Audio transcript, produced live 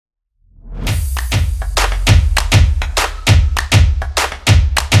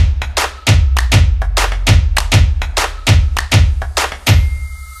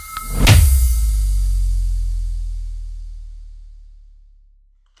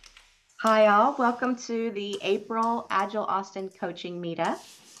Hi, all. Welcome to the April Agile Austin Coaching Meetup.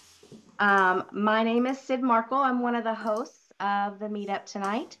 My name is Sid Markle. I'm one of the hosts of the meetup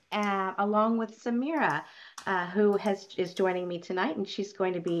tonight, along with Samira, who is joining me tonight, and she's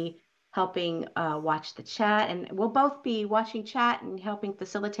going to be helping watch the chat, and we'll both be watching chat and helping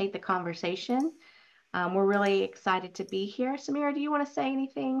facilitate the conversation. We're really excited to be here. Samira, do you want to say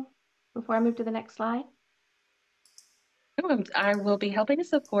anything before I move to the next slide? I will be helping to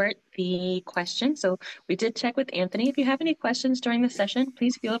support the question. So we did check with Anthony. If you have any questions during the session,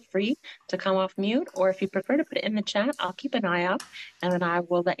 please feel free to come off mute, or if you prefer to put it in the chat, I'll keep an eye out and then I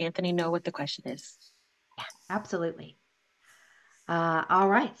will let Anthony know what the question is. Absolutely. All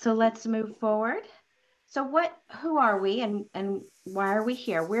right, so let's move forward. So who are we and why are we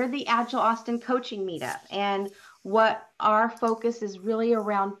here? We're the Agile Austin Coaching Meetup, and what our focus is really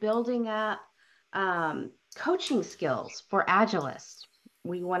around building up coaching skills for Agilists.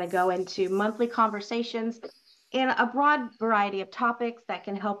 We want to go into monthly conversations in a broad variety of topics that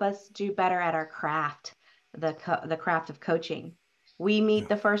can help us do better at our craft, the craft of coaching. We meet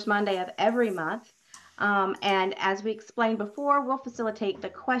the first Monday of every month. And as we explained before, we'll facilitate the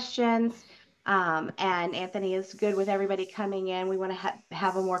questions. And Anthony is good with everybody coming in. We want to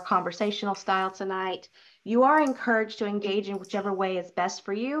have a more conversational style tonight. You are encouraged to engage in whichever way is best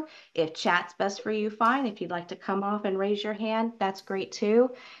for you. If chat's best for you, fine. If you'd like to come off and raise your hand, that's great too.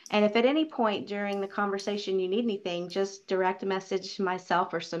 And if at any point during the conversation you need anything, just direct a message to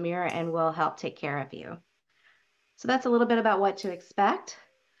myself or Samira and we'll help take care of you. So that's a little bit about what to expect.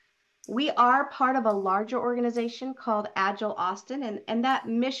 We are part of a larger organization called Agile Austin, and that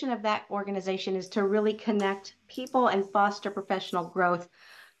mission of that organization is to really connect people and foster professional growth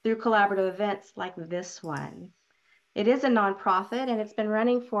through collaborative events like this one. It is a nonprofit and it's been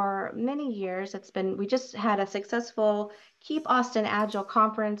running for many years. We just had a successful Keep Austin Agile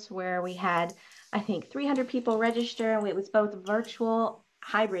conference where we had, I think, 300 people register, and it was both virtual,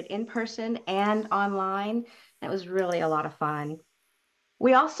 hybrid, in person, and online. It was really a lot of fun.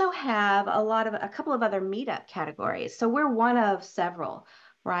 We also have a couple of other meetup categories. So we're one of several,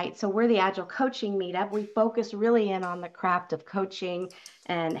 right? So we're the Agile Coaching Meetup. We focus really in on the craft of coaching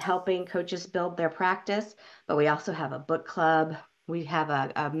and helping coaches build their practice. But we also have a book club. We have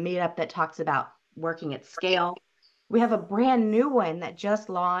a meetup that talks about working at scale. We have a brand new one that just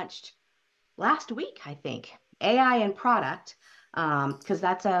launched last week, I think, AI and product, because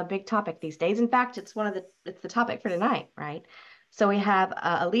that's a big topic these days. In fact, it's the topic for tonight, right? So we have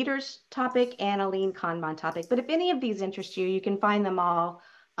a leaders topic and a lean Kanban topic. But if any of these interest you, you can find them all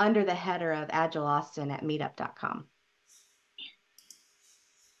under the header of Agile Austin at meetup.com.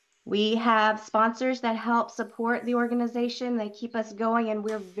 We have sponsors that help support the organization. They keep us going, and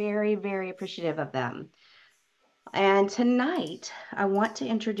we're very, very appreciative of them. And tonight, I want to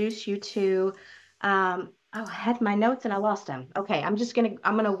introduce you to, I had my notes and I lost them. Okay, I'm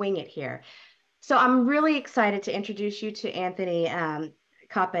gonna wing it here. So I'm really excited to introduce you to Anthony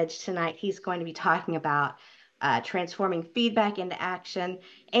Coppedge tonight. He's going to be talking about transforming feedback into action.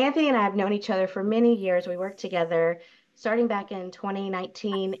 Anthony and I have known each other for many years. We worked together starting back in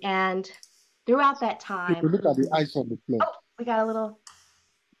 2019, and throughout that If you time, look at the eyes on the plate, oh, we got a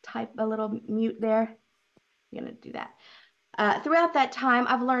little mute there. I'm gonna do that. Throughout that time,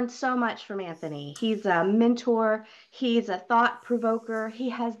 I've learned so much from Anthony. He's a mentor, he's a thought provoker, he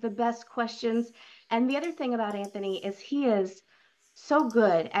has the best questions. And the other thing about Anthony is he is so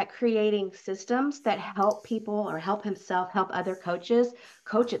good at creating systems that help people or help himself, help other coaches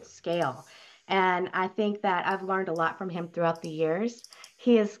coach at scale. And I think that I've learned a lot from him throughout the years.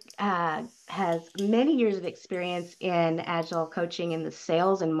 Has many years of experience in agile coaching in the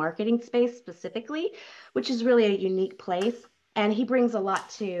sales and marketing space specifically, which is really a unique place. And he brings a lot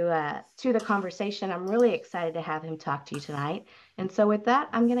to the conversation. I'm really excited to have him talk to you tonight. And so with that,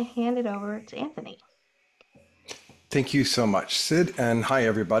 I'm going to hand it over to Anthony. Thank you so much, Sid. And hi,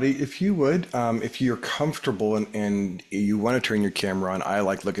 everybody. If you would, if you're comfortable and you want to turn your camera on, I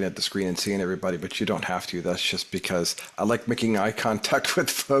like looking at the screen and seeing everybody, but you don't have to. That's just because I like making eye contact with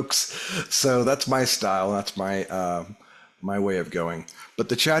folks. So that's my style. That's my way of going. But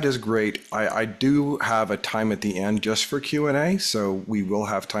the chat is great. I do have a time at the end just for Q&A, so we will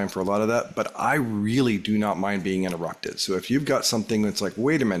have time for a lot of that. But I really do not mind being interrupted. So if you've got something that's like,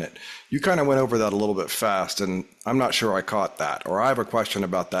 wait a minute, you kind of went over that a little bit fast, and I'm not sure I caught that, or I have a question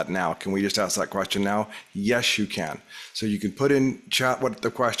about that now. Can we just ask that question now? Yes, you can. So you can put in chat what the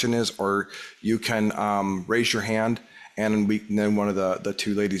question is, or you can raise your hand, and then one of the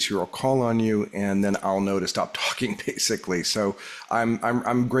two ladies here will call on you, and then I'll know to stop talking, basically. So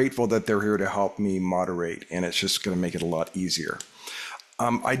I'm grateful that they're here to help me moderate, and it's just going to make it a lot easier.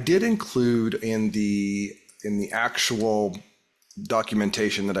 I did include in the actual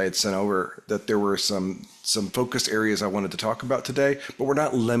documentation that I had sent over that there were some focused areas I wanted to talk about today, but we're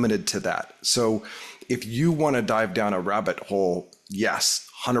not limited to that. So if you want to dive down a rabbit hole, yes,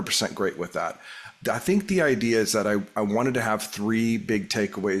 100% great with that. I think the idea is that I wanted to have three big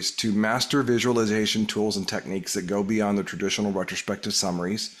takeaways: to master visualization tools and techniques that go beyond the traditional retrospective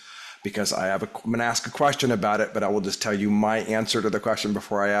summaries, because I'm going to ask a question about it, but I will just tell you my answer to the question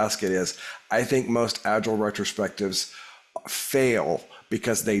before I ask it is, I think most agile retrospectives fail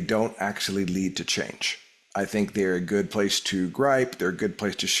because they don't actually lead to change. I think they're a good place to gripe, they're a good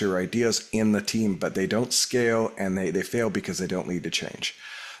place to share ideas in the team, but they don't scale, and they fail because they don't lead to change.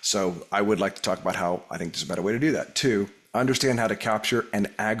 So I would like to talk about how I think there's a better way to do that. Two, understand how to capture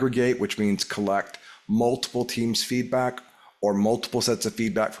and aggregate, which means collect multiple teams' feedback or multiple sets of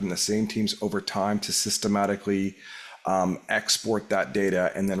feedback from the same teams over time to systematically export that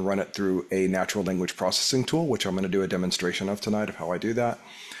data and then run it through a natural language processing tool, which I'm going to do a demonstration of tonight of how I do that.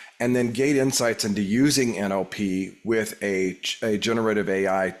 And then gate insights into using NLP with a generative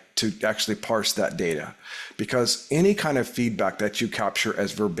AI to actually parse that data. Because any kind of feedback that you capture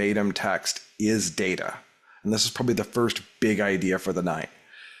as verbatim text is data. And this is probably the first big idea for the night.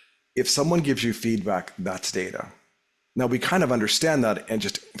 If someone gives you feedback, that's data. Now, we kind of understand that, and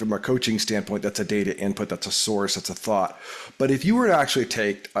just from a coaching standpoint, that's a data input, that's a source, that's a thought. But if you were to actually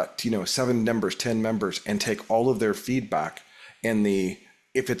take 7 members, 10 members, and take all of their feedback in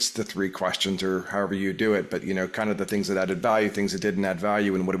if it's the 3 questions or however you do it, but kind of the things that added value, things that didn't add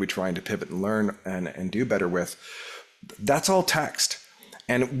value, and what are we trying to pivot and learn and do better with, that's all text.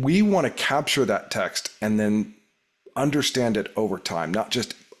 And we want to capture that text and then understand it over time, not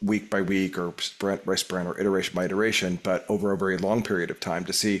just week by week or sprint by sprint or iteration by iteration, but over a very long period of time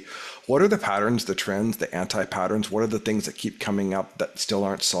to see what are the patterns, the trends, the anti-patterns, what are the things that keep coming up that still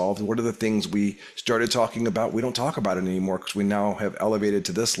aren't solved, what are the things we started talking about, we don't talk about it anymore because we now have elevated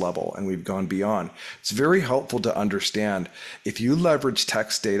to this level and we've gone beyond. It's very helpful to understand if you leverage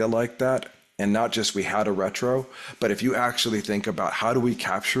text data like that, and not just we had a retro, but if you actually think about how do we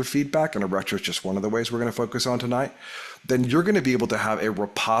capture feedback, and a retro is just one of the ways we're going to focus on tonight, then you're going to be able to have a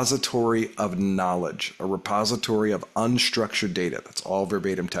repository of knowledge, a repository of unstructured data. That's all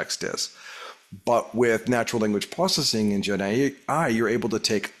verbatim text is. But with natural language processing in Gen AI, you're able to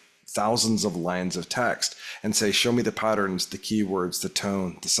take thousands of lines of text and say, show me the patterns, the keywords, the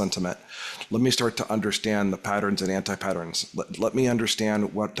tone, the sentiment. Let me start to understand the patterns and anti-patterns. Let me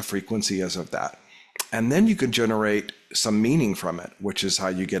understand what the frequency is of that. And then you can generate some meaning from it, which is how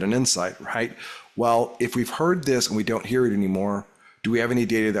you get an insight, right? Well, if we've heard this and we don't hear it anymore, do we have any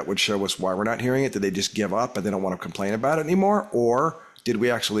data that would show us why we're not hearing it? Did they just give up and they don't want to complain about it anymore? Or did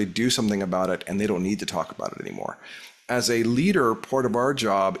we actually do something about it and they don't need to talk about it anymore? As a leader, part of our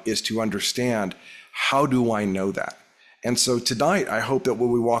job is to understand, how do I know that? And so tonight, I hope that what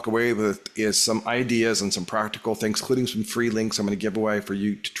we walk away with is some ideas and some practical things, including some free links I'm going to give away for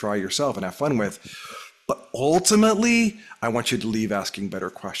you to try yourself and have fun with. But ultimately, I want you to leave asking better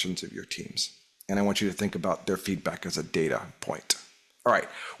questions of your teams. And I want you to think about their feedback as a data point. All right,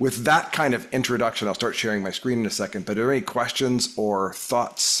 with that kind of introduction, I'll start sharing my screen in a second, but are there any questions or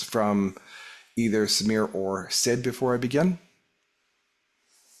thoughts from either Samir or Sid before I begin?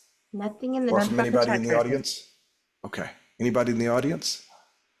 Nothing in the Or from anybody in the chart. audience? Okay, anybody in the audience?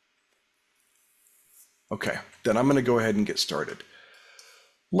 Okay, then I'm gonna go ahead and get started.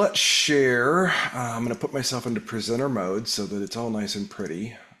 Let's share. I'm gonna put myself into presenter mode so that it's all nice and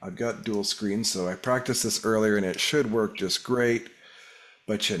pretty. I've got dual screen, so I practiced this earlier and it should work just great,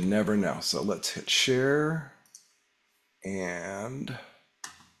 but you never know. So let's hit share and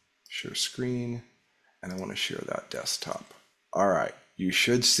share screen, and I want to share that desktop. All right, you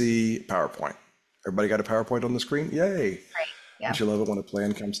should see PowerPoint. Everybody got a PowerPoint on the screen? Yay. Right. Yeah. Don't you love it when a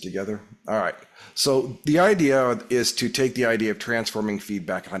plan comes together? All right. So the idea is to take the idea of transforming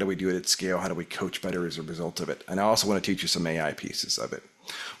feedback. How do we do it at scale? How do we coach better as a result of it? And I also want to teach you some AI pieces of it.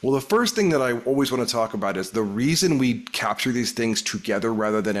 Well, the first thing that I always want to talk about is the reason we capture these things together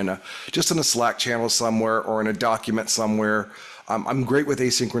rather than just in a Slack channel somewhere or in a document somewhere. I'm great with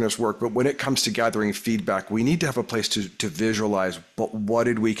asynchronous work, but when it comes to gathering feedback, we need to have a place to visualize, but what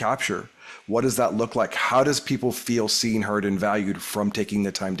did we capture? What does that look like? How does people feel seen, heard, and valued from taking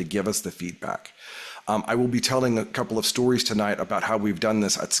the time to give us the feedback? I will be telling a couple of stories tonight about how we've done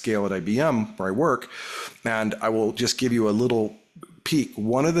this at scale at IBM, where I work, and I will just give you a little peek.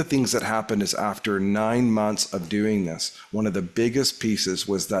 One of the things that happened is after 9 months of doing this, one of the biggest pieces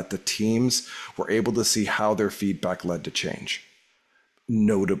was that the teams were able to see how their feedback led to change,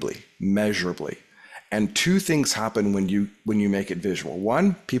 notably, measurably. And two things happen when you make it visual.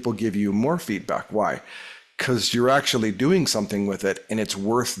 One, people give you more feedback. Why? Because you're actually doing something with it and it's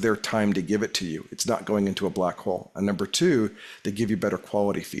worth their time to give it to you. It's not going into a black hole. And number two, they give you better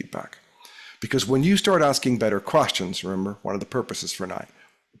quality feedback. Because when you start asking better questions, remember, one of the purposes for 9,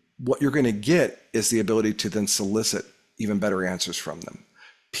 what you're going to get is the ability to then solicit even better answers from them.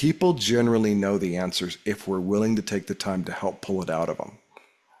 People generally know the answers if we're willing to take the time to help pull it out of them.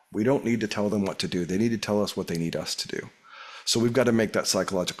 We don't need to tell them what to do. They need to tell us what they need us to do. So we've got to make that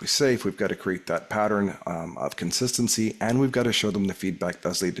psychologically safe. We've got to create that pattern of consistency, and we've got to show them the feedback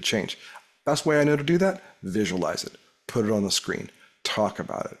does lead to change. Best way I know to do that, visualize it, put it on the screen, talk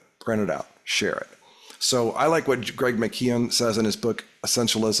about it, print it out, share it. So I like what Greg McKeown says in his book,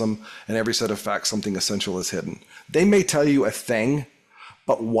 Essentialism. In every set of facts, something essential is hidden. They may tell you a thing,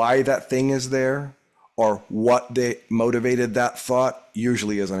 but why that thing is there or what they motivated that thought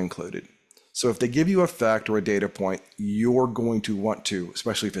usually isn't included. So if they give you a fact or a data point, you're going to want to,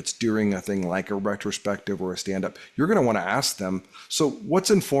 especially if it's during a thing like a retrospective or a stand-up, you're going to want to ask them, so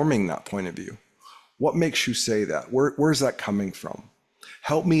what's informing that point of view? What makes you say that? Where's that coming from?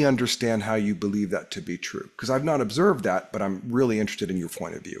 Help me understand how you believe that to be true. Because I've not observed that, but I'm really interested in your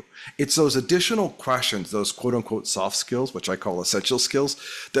point of view. It's those additional questions, those quote unquote soft skills, which I call essential skills,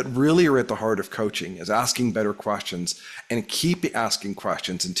 that really are at the heart of coaching, is asking better questions and keep asking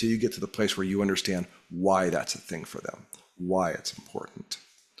questions until you get to the place where you understand why that's a thing for them, why it's important.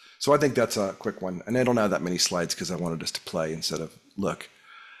 So I think that's a quick one. And I don't have that many slides because I wanted us to play instead of look.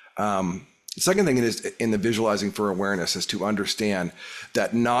 The second thing is in the visualizing for awareness is to understand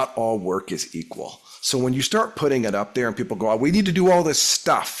that not all work is equal. So when you start putting it up there and people go, oh, we need to do all this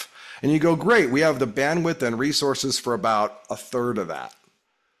stuff. And you go, great, we have the bandwidth and resources for about a third of that.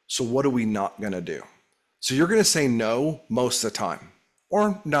 So what are we not going to do? So you're going to say no most of the time,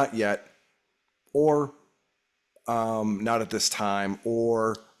 or not yet, or not at this time,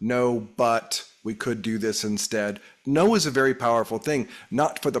 or no, but we could do this instead. No is a very powerful thing,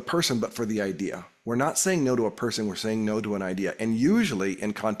 not for the person, but for the idea. We're not saying no to a person, we're saying no to an idea, and usually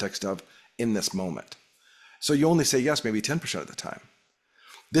in context of in this moment. So you only say yes maybe 10% of the time.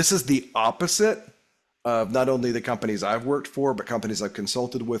 This is the opposite of not only the companies I've worked for, but companies I've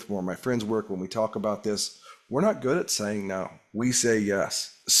consulted with, where my friends work. When we talk about this, we're not good at saying no. We say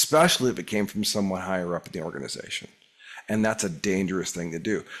yes, especially if it came from someone higher up in the organization. And that's a dangerous thing to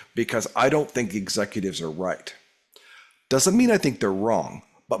do because I don't think executives are right. Doesn't mean I think they're wrong,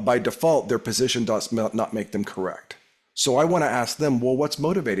 but by default, their position does not make them correct. So I want to ask them, well, what's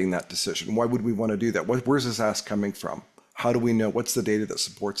motivating that decision? Why would we want to do that? Where's this ask coming from? How do we know? What's the data that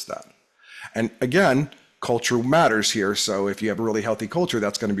supports that? And again, culture matters here. So if you have a really healthy culture,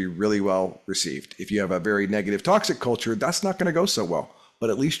 that's going to be really well received. If you have a very negative, toxic culture, that's not going to go so well, but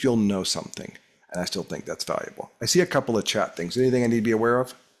at least you'll know something. And I still think that's valuable. I see a couple of chat things. Anything I need to be aware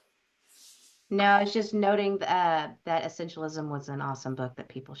of? No, I was just noting that Essentialism was an awesome book that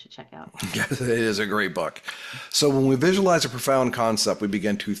people should check out. Yes, it is a great book. So when we visualize a profound concept, we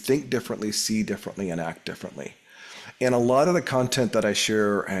begin to think differently, see differently, and act differently. And a lot of the content that I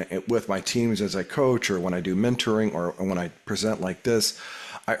share with my teams as I coach or when I do mentoring or when I present like this,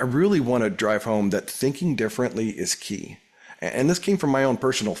 I really want to drive home that thinking differently is key. And this came from my own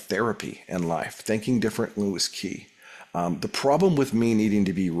personal therapy in life. Thinking differently was key. The problem with me needing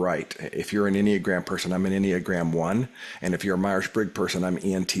to be right, if you're an Enneagram person, I'm an Enneagram 1. And if you're a Myers-Briggs person, I'm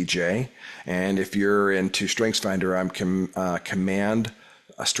ENTJ. And if you're into StrengthsFinder, I'm command,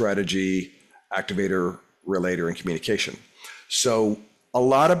 strategy, activator, relator, and communication. So a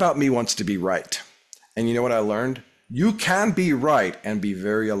lot about me wants to be right. And you know what I learned? You can be right and be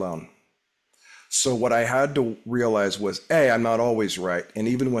very alone. So what I had to realize was, A, I'm not always right. And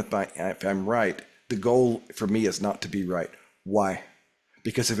even if I'm right, the goal for me is not to be right. Why?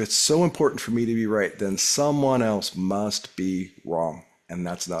 Because if it's so important for me to be right, then someone else must be wrong. And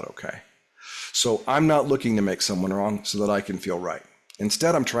that's not okay. So I'm not looking to make someone wrong so that I can feel right.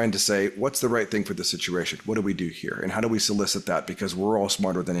 Instead, I'm trying to say, what's the right thing for the situation? What do we do here? And how do we solicit that? Because we're all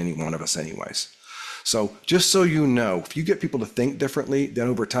smarter than any one of us anyways. So just so you know, if you get people to think differently, then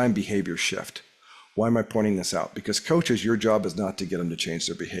over time, behaviors shift. Why am I pointing this out? Because coaches, your job is not to get them to change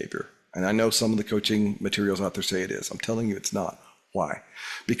their behavior. And I know some of the coaching materials out there say it is. I'm telling you it's not. Why?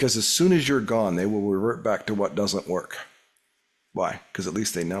 Because as soon as you're gone, they will revert back to what doesn't work. Why? Because at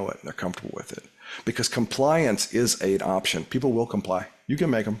least they know it and they're comfortable with it. Because compliance is an option. People will comply. You can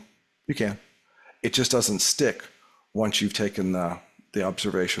make them. You can. It just doesn't stick once you've taken the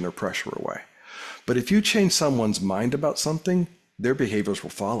observation or pressure away. But if you change someone's mind about something, their behaviors will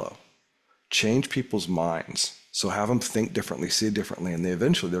follow. Change people's minds So have them think differently, see differently, and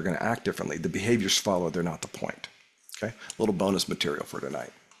eventually they're going to act differently. The behaviors follow, they're not the point. Okay, a little bonus material for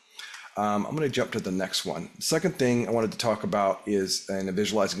tonight. I'm going to jump to the next one. The second thing I wanted to talk about is, in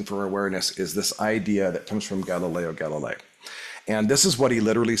visualizing for awareness, is this idea that comes from Galileo Galilei. And this is what he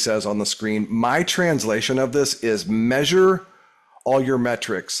literally says on the screen. My translation of this is measure all your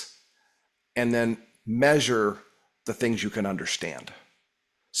metrics and then measure the things you can understand.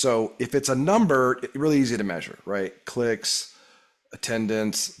 So if it's a number, it's really easy to measure, right? Clicks,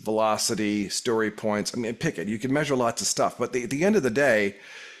 attendance, velocity, story points. I mean, pick it. You can measure lots of stuff. But at the end of the day,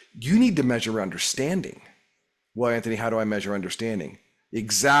 you need to measure understanding. Well, Anthony, how do I measure understanding?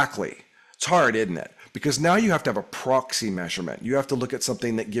 Exactly. It's hard, isn't it? Because now you have to have a proxy measurement. You have to look at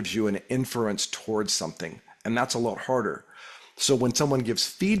something that gives you an inference towards something. And that's a lot harder. So when someone gives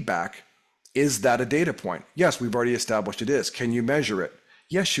feedback, is that a data point? Yes, we've already established it is. Can you measure it?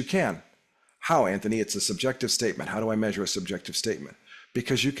 Yes, you can. How, Anthony? It's a subjective statement. How do I measure a subjective statement?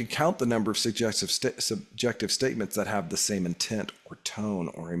 Because you can count the number of subjective statements that have the same intent or tone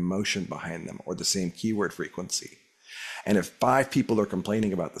or emotion behind them or the same keyword frequency. And if 5 people are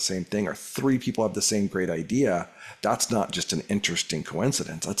complaining about the same thing or 3 people have the same great idea, that's not just an interesting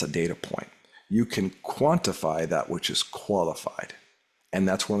coincidence. That's a data point. You can quantify that which is qualified. And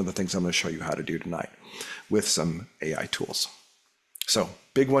that's one of the things I'm going to show you how to do tonight with some AI tools. So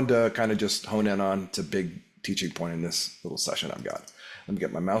big one to kind of just hone in on. It's a big teaching point in this little session I've got. Let me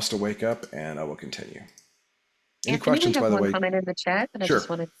get my mouse to wake up and I will continue. Any Anthony, questions, we have by the one way? comment in the chat that I Sure, just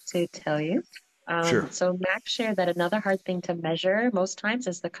wanted to tell you. sure. So Max shared that another hard thing to measure most times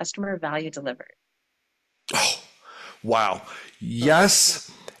is the customer value delivered. Oh, wow.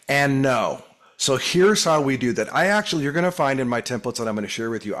 Yes and no. So here's how we do that. You're going to find in my templates that I'm going to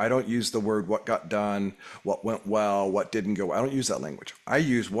share with you, I don't use the word what got done, what went well, what didn't go well. I don't use that language. I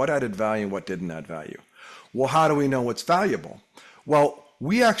use what added value and what didn't add value. Well, how do we know what's valuable? Well,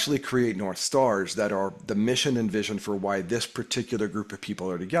 we actually create North Stars that are the mission and vision for why this particular group of people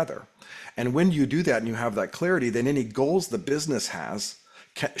are together. And when you do that and you have that clarity, then any goals the business has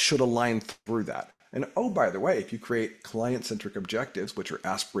should align through that. And oh, by the way, if you create client-centric objectives, which are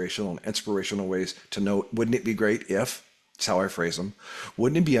aspirational and inspirational ways to know, wouldn't it be great if, that's how I phrase them,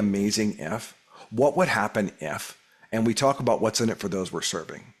 wouldn't it be amazing if, what would happen if, and we talk about what's in it for those we're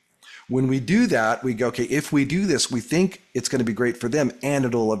serving. When we do that, we go, okay, if we do this, we think it's going to be great for them and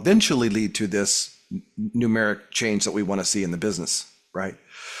it'll eventually lead to this numeric change that we want to see in the business, right?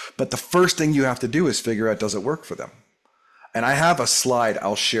 But the first thing you have to do is figure out, does it work for them? And I have a slide,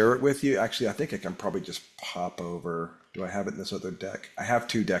 I'll share it with you. Actually, I think I can probably just pop over. Do I have it in this other deck? I have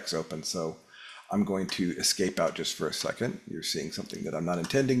 2 decks open, so I'm going to escape out just for a second. You're seeing something that I'm not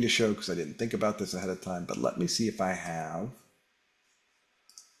intending to show because I didn't think about this ahead of time, but let me see if I have.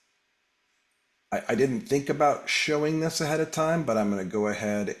 I didn't think about showing this ahead of time, but I'm going to go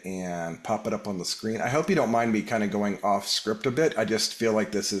ahead and pop it up on the screen. I hope you don't mind me kind of going off script a bit. I just feel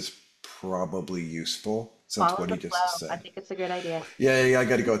like this is probably useful since Follow what the he just flow. I said. think it's a good idea. Yeah, I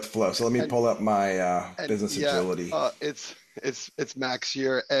got to go with the flow. So let me And pull up my and business yeah, agility. it's Max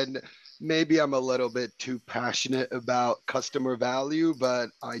here, and maybe I'm a little bit too passionate about customer value, but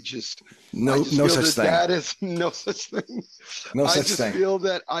I No, just no feel such that thing. that is no such thing. No I such just thing. feel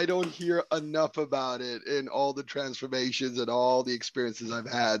that I don't hear enough about it in all the transformations and all the experiences I've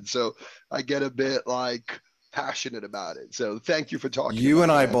had. So I get a bit like passionate about it. So thank you for talking You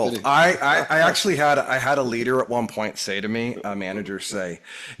and about it, I both. Anthony. I actually had a leader at one point say to me, a manager say,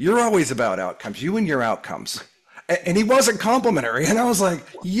 "You're always about outcomes. You and your outcomes." And he wasn't complimentary, and I was like,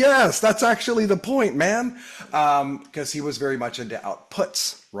 "Yes, that's actually the point, man," because he was very much into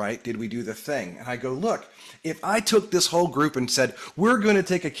outputs, right? Did we do the thing? And I go, "Look, if I took this whole group and said we're going to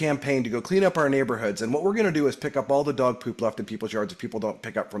take a campaign to go clean up our neighborhoods, and what we're going to do is pick up all the dog poop left in people's yards if people don't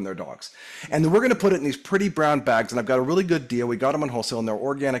pick up from their dogs, and then we're going to put it in these pretty brown bags, and I've got a really good deal. We got them on wholesale, and they're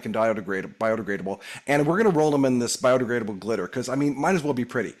organic and biodegradable, and we're going to roll them in this biodegradable glitter because I mean, might as well be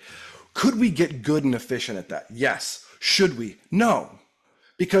pretty." Could we get good and efficient at that? Yes. Should we? No.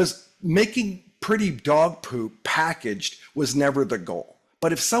 Because making pretty dog poop packaged was never the goal.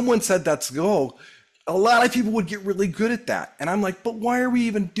 But if someone said that's the goal, a lot of people would get really good at that. And I'm like, but why are we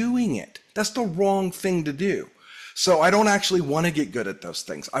even doing it? That's the wrong thing to do. So I don't actually want to get good at those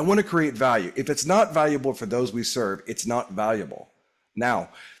things. I want to create value. If it's not valuable for those we serve, it's not valuable. Now,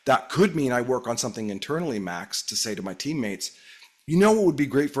 that could mean I work on something internally, Max, to say to my teammates, you know what would be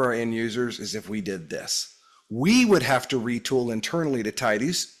great for our end users is if we did this. We would have to retool internally to tie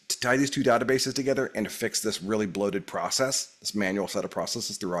these 2 databases together and to fix this really bloated process, this manual set of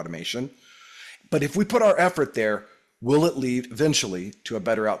processes through automation. But if we put our effort there, will it lead eventually to a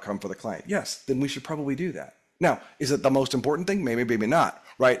better outcome for the client? Yes, then we should probably do that. Now, is it the most important thing? Maybe, maybe not,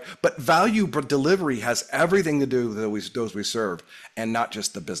 right? But value delivery has everything to do with those we serve and not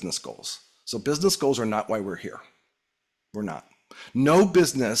just the business goals. So business goals are not why we're here. We're not. No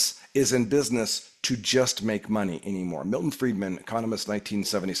business is in business to just make money anymore. Milton Friedman, economist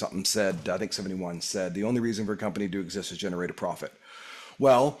 1970 something said, I think 71 said, the only reason for a company to exist is generate a profit.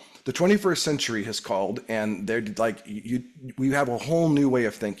 Well, the 21st century has called, and they're like, we have a whole new way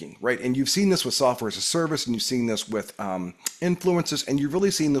of thinking, right? And you've seen this with software as a service, and you've seen this with influencers, and you've really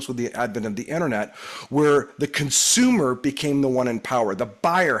seen this with the advent of the internet, where the consumer became the one in power. The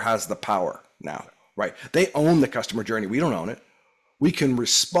buyer has the power now, right? They own the customer journey. We don't own it. We can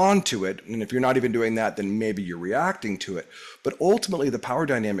respond to it, and if you're not even doing that, then maybe you're reacting to it. But ultimately, the power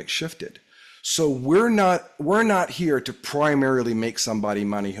dynamic shifted. So we're not here to primarily make somebody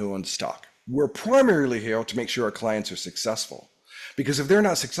money who owns stock. We're primarily here to make sure our clients are successful. Because if they're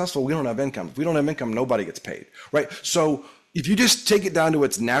not successful, we don't have income. If we don't have income, nobody gets paid, right? So if you just take it down to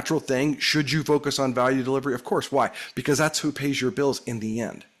its natural thing, should you focus on value delivery? Of course. Why? Because that's who pays your bills in the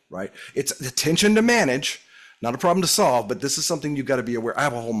end, right? It's the tension to manage, not a problem to solve, but this is something you've got to be aware. I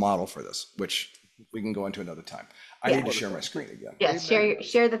have a whole model for this, which we can go into another time. I need to share my screen again. Yes,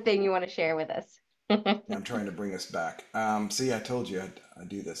 share the thing you want to share with us. I'm trying to bring us back. See, I told you I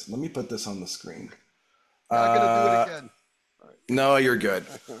do this. Let me put this on the screen. Not gonna do it again. No, you're good.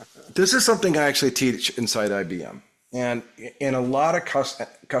 This is something I actually teach inside IBM. And in a lot of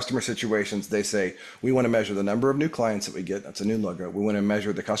customer situations, they say, we want to measure the number of new clients that we get. That's a new logo. We want to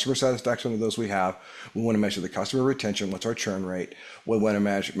measure the customer satisfaction of those we have. We want to measure the customer retention. What's our churn rate? We want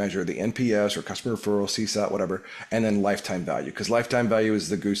to measure the NPS or customer referral, CSAT, whatever. And then lifetime value, because lifetime value is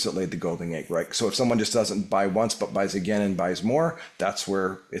the goose that laid the golden egg, right? So if someone just doesn't buy once, but buys again and buys more, that's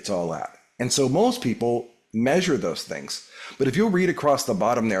where it's all at. And so most people measure those things. But if you'll read across the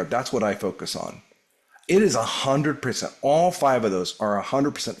bottom there, that's what I focus on. It is 100%. All 5 of those are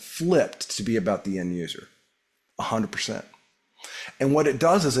 100% flipped to be about the end user. 100%. And what it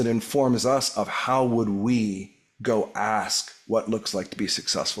does is it informs us of how would we go ask what looks like to be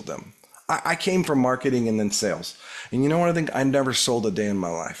successful to them. I came from marketing and then sales. And you know what I think? I never sold a day in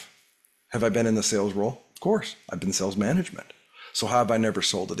my life. Have I been in the sales role? Of course. I've been sales management. So how have I never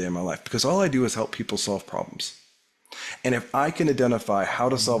sold a day in my life? Because all I do is help people solve problems. And if I can identify how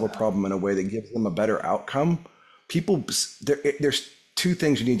to solve a problem in a way that gives them a better outcome, there's 2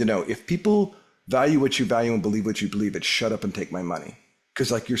 things you need to know. If people value what you value and believe what you believe, it's shut up and take my money.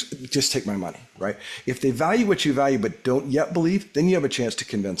 Because just take my money, right? If they value what you value but don't yet believe, then you have a chance to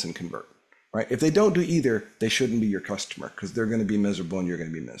convince and convert, right? If they don't do either, they shouldn't be your customer because they're going to be miserable and you're going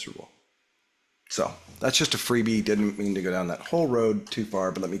to be miserable. So that's just a freebie. Didn't mean to go down that whole road too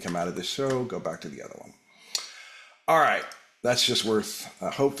far, but let me come out of this show, go back to the other one. All right, that's just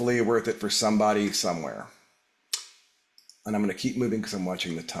hopefully worth it for somebody somewhere. And I'm going to keep moving because I'm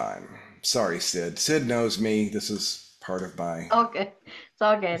watching the time. Sorry, Sid. Sid knows me. This is part of my. Okay, it's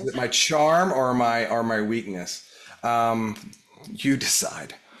all good. Is it my charm or my weakness? You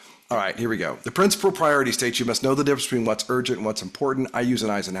decide. All right, here we go. The principal priority states you must know the difference between what's urgent and what's important. I use an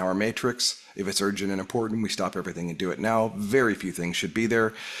Eisenhower matrix. If it's urgent and important, we stop everything and do it now. Very few things should be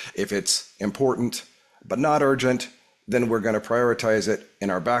there. If it's important but not urgent, then we're going to prioritize it in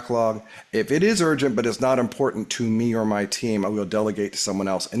our backlog. If it is urgent but it's not important to me or my team, I will delegate to someone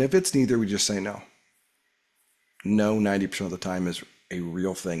else. And if it's neither, we just say no. No, 90% of the time is a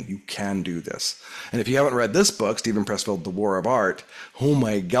real thing. You can do this. And if you haven't read this book, Stephen Pressfield, The War of Art, oh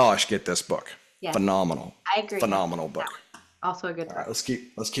my gosh, get this book. Yes. Phenomenal. I agree. Phenomenal book. Also a good book. All right,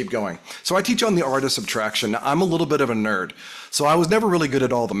 let's keep going. So I teach on the art of subtraction. Now, I'm a little bit of a nerd. So I was never really good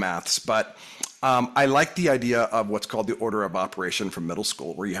at all the maths, but I like the idea of what's called the order of operation from middle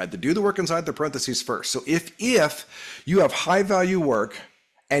school, where you had to do the work inside the parentheses first. So if you have high value work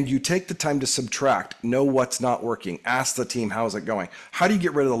and you take the time to subtract, know what's not working, ask the team, how's it going? How do you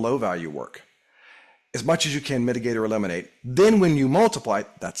get rid of the low value work? As much as you can mitigate or eliminate. Then when you multiply,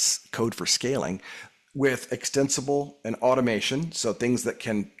 that's code for scaling, with extensible and automation, so things that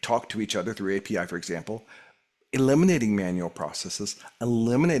can talk to each other through API, for example, eliminating manual processes,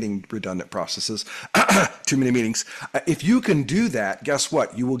 eliminating redundant processes, too many meetings. If you can do that, guess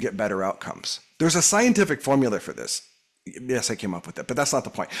what? You will get better outcomes. There's a scientific formula for this. Yes, I came up with it, but that's not the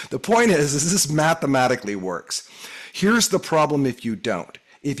point. The point is this mathematically works. Here's the problem if you don't.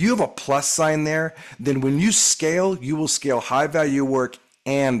 If you have a plus sign there, then when you scale, you will scale high value work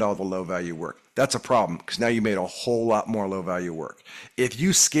and all the low value work. That's a problem because now you made a whole lot more low value work. If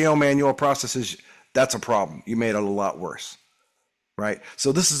you scale manual processes, that's a problem. You made it a lot worse, right?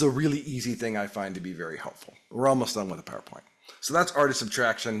 So this is a really easy thing I find to be very helpful. We're almost done with the PowerPoint. So that's art of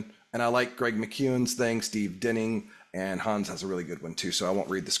subtraction. And I like Greg McKeown's thing, Steve Dinning, and Hans has a really good one too. So I won't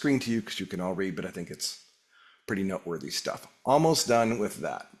read the screen to you because you can all read, but I think it's pretty noteworthy stuff. Almost done with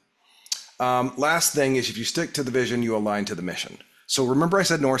that. Last thing is if you stick to the vision, you align to the mission. So remember I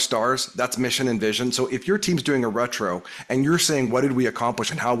said North Stars, that's mission and vision. So if your team's doing a retro and you're saying, what did we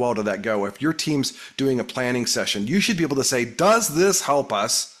accomplish and how well did that go? If your team's doing a planning session, you should be able to say, does this help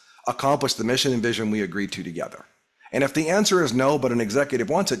us accomplish the mission and vision we agreed to together? And if the answer is no, but an executive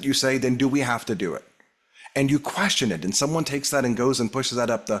wants it, you say, then do we have to do it? And you question it, and someone takes that and goes and pushes that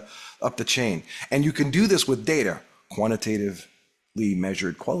up the chain. And you can do this with data, quantitatively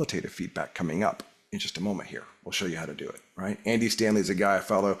measured qualitative feedback coming up in just a moment here. We'll show you how to do it, right? Andy Stanley's a guy I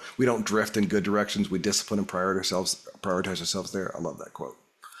follow. We don't drift in good directions. We discipline and prioritize ourselves there. I love that quote.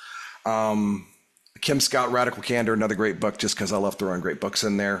 Kim Scott, Radical Candor, another great book, just because I love throwing great books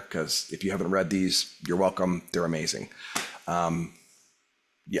in there, because if you haven't read these, you're welcome. They're amazing.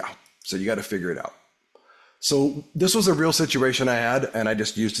 Yeah, so you got to figure it out. So this was a real situation I had, and I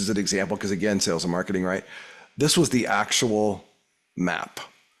just used as an example, because again, sales and marketing, right? This was the actual map.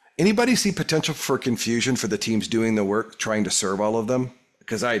 Anybody see potential for confusion for the teams doing the work, trying to serve all of them?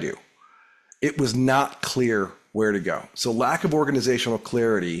 Because I do. It was not clear where to go. So lack of organizational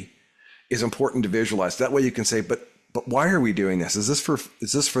clarity is important to visualize. That way you can say, but why are we doing this? Is this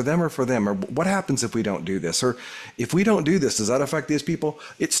for them or for them? Or what happens if we don't do this? Or if we don't do this, does that affect these people?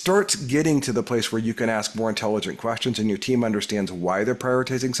 It starts getting to the place where you can ask more intelligent questions and your team understands why they're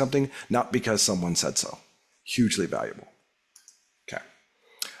prioritizing something, not because someone said so. Hugely valuable. Okay.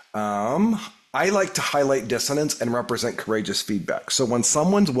 I like to highlight dissonance and represent courageous feedback. So when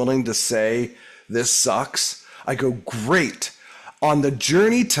someone's willing to say, this sucks, I go, great. On the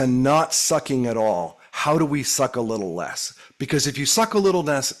journey to not sucking at all, how do we suck a little less? Because if you suck a little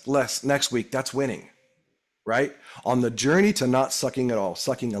less next week, that's winning, right? On the journey to not sucking at all,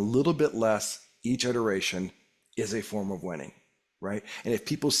 sucking a little bit less each iteration is a form of winning, right? And if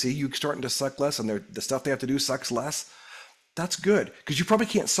people see you starting to suck less and the stuff they have to do sucks less, that's good, because you probably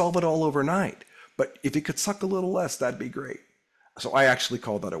can't solve it all overnight. But if it could suck a little less, that'd be great. So I actually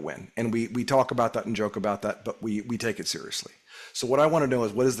call that a win. And we talk about that and joke about that, but we take it seriously. So what I want to know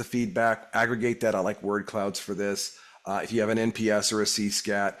is, what is the feedback? Aggregate that. I like word clouds for this. If you have an NPS or a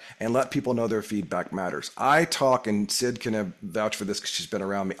CSCAT, and let people know their feedback matters. I talk, and Sid can vouch for this because she's been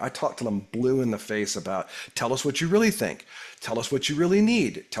around me. I talk to them blue in the face about, tell us what you really think. Tell us what you really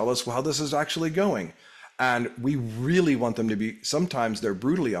need. Tell us how this is actually going. And we really want them to be, sometimes they're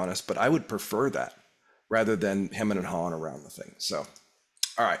brutally honest, but I would prefer that rather than hemming and hawing around the thing. So,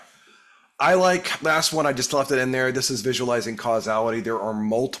 all right. I like, last one, I just left it in there. This is visualizing causality. There are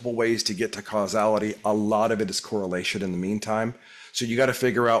multiple ways to get to causality. A lot of it is correlation in the meantime. So you got to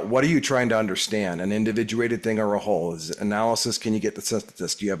figure out, what are you trying to understand? An individuated thing or a whole? Is it analysis? Can you get the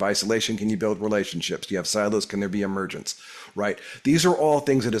synthesis? Do you have isolation? Can you build relationships? Do you have silos? Can there be emergence? Right? These are all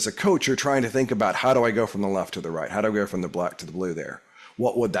things that as a coach, you're trying to think about, how do I go from the left to the right? How do I go from the black to the blue there?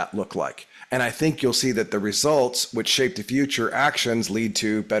 What would that look like? And I think you'll see that the results which shape the future actions lead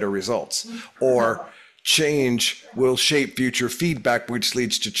to better results, or change will shape future feedback, which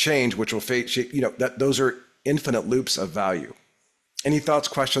leads to change, which will shape, those are infinite loops of value. Any thoughts,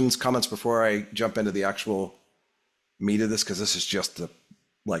 questions, comments before I jump into the actual meat of this? Because this is just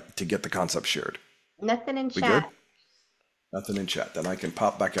to get the concept shared. Nothing in We chat. good? Nothing in chat. Then I can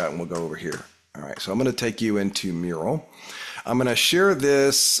pop back out and we'll go over here. All right, so I'm going to take you into Mural. I'm going to share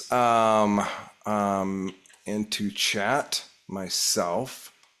this into chat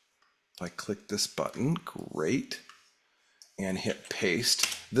myself. If I click this button, great, and hit paste.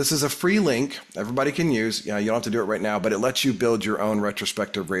 This is a free link everybody can use. You don't have to do it right now, but it lets you build your own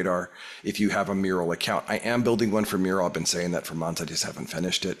retrospective radar if you have a Mural account. I am building one for Mural. I've been saying that for months. I just haven't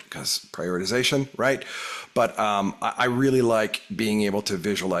finished it because prioritization, right? But I really like being able to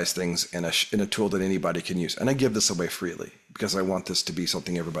visualize things in a tool that anybody can use. And I give this away freely because I want this to be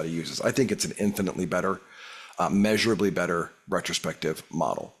something everybody uses. I think it's an infinitely better, measurably better retrospective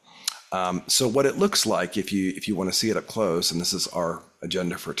model. So what it looks like, if you want to see it up close, and this is our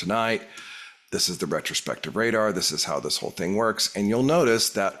agenda for tonight, this is the retrospective radar, this is how this whole thing works. And you'll notice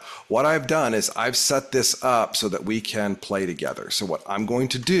that what I've done is I've set this up so that we can play together. So what I'm going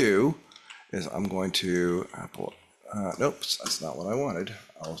to do is I'm going to, nope, that's not what I wanted.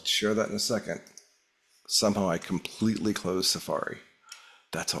 I'll share that in a second. Somehow I completely closed Safari.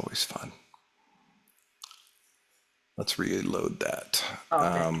 That's always fun. Let's reload that.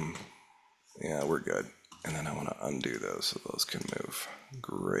 Yeah, we're good. And then I want to undo those so those can move.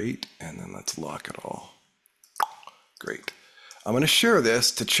 Great. And then let's lock it all. Great. I'm going to share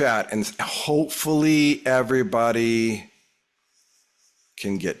this to chat, and hopefully everybody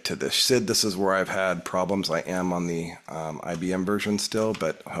can get to this. Sid, this is where I've had problems. I am on the IBM version still,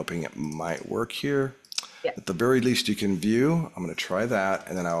 but I'm hoping it might work here. Yeah. At the very least, you can view. I'm going to try that.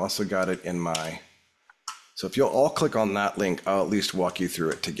 And then I also got it in my, so if you'll all click on that link, I'll at least walk you through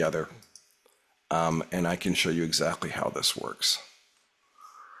it together. And I can show you exactly how this works.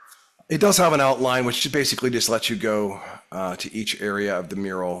 It does have an outline, which basically just lets you go to each area of the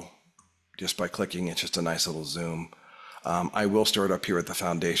mural just by clicking. It's just a nice little zoom. I will start up here at the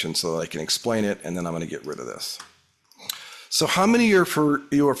foundation so that I can explain it, and then I'm going to get rid of this. So how many of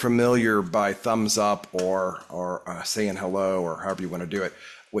you are familiar by thumbs up or saying hello or however you want to do it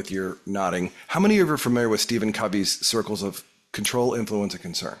with your nodding? How many of you are familiar with Stephen Covey's circles of control, influence, and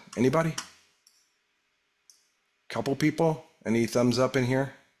concern? Anybody? Couple people? Any thumbs up in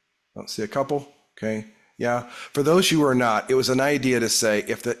here? Don't see a couple? Okay. Yeah. For those who are not, it was an idea to say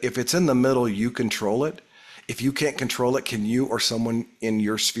if it's in the middle, you control it. If you can't control it, can you or someone in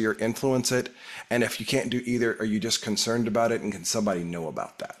your sphere influence it? And if you can't do either, are you just concerned about it? And can somebody know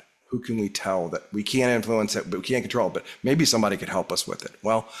about that? Who can we tell that we can't influence it, but we can't control it, but maybe somebody could help us with it?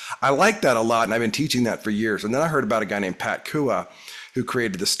 Well, I like that a lot, and I've been teaching that for years. And then I heard about a guy named Pat Kua, who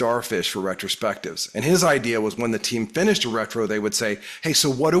created the starfish for retrospectives. And his idea was when the team finished a retro, they would say, hey, so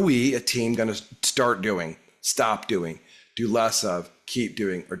what are we, a team, going to start doing, stop doing, do less of, keep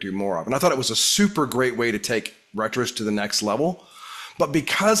doing, or do more of? And I thought it was a super great way to take retros to the next level. But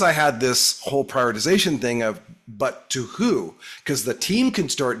because I had this whole prioritization thing of, but to who? Because the team can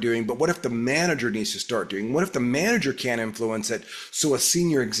start doing, but what if the manager needs to start doing? What if the manager can't influence it? So a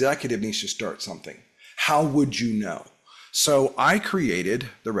senior executive needs to start something. How would you know? So I created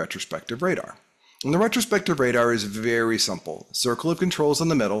the retrospective radar. And the retrospective radar is very simple. Circle of controls in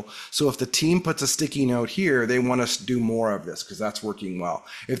the middle. So if the team puts a sticky note here, they want us to do more of this because that's working well.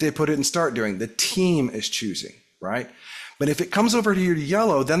 If they put it in start doing, the team is choosing, right? But if it comes over here to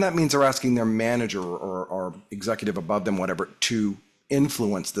yellow, then that means they're asking their manager or executive above them, whatever, to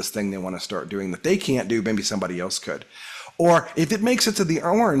influence this thing they want to start doing that they can't do, maybe somebody else could. Or if it makes it to the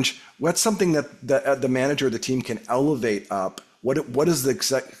orange, what's something that the manager or the team can elevate up? What does the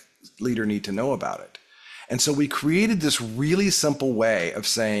exec leader need to know about it? And so we created this really simple way of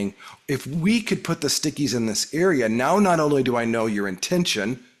saying, if we could put the stickies in this area, now not only do I know your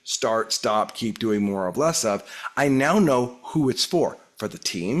intention, start, stop, keep doing more of, less of, I now know who it's for the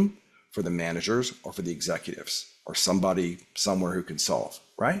team, for the managers, or for the executives, or somebody somewhere who can solve,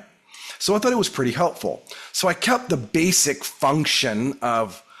 right? So I thought it was pretty helpful. So I kept the basic function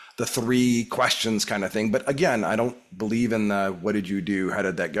of the 3 questions kind of thing. But again, I don't believe in the what did you do? How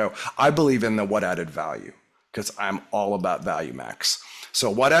did that go? I believe in the what added value because I'm all about value max. So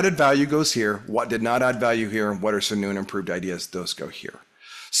what added value goes here? What did not add value here? What are some new and improved ideas? Those go here.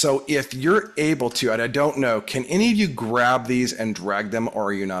 So if you're able to, and I don't know, can any of you grab these and drag them or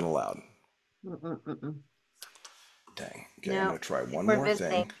are you not allowed? Dang. Okay, I'm going to try one more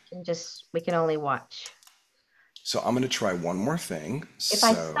visiting, thing. We can only watch. So I'm going to try one more thing. If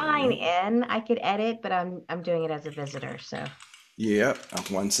I sign in, I could edit, but I'm doing it as a visitor, so. Yeah,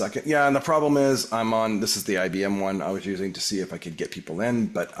 1 second. Yeah, and the problem is this is the IBM one I was using to see if I could get people in,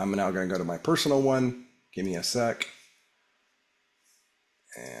 but I'm now going to go to my personal one. Give me a sec.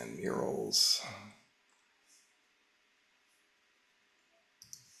 And murals.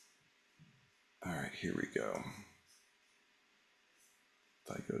 All right, here we go.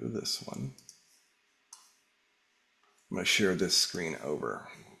 If I go to this one, I'm going to share this screen over.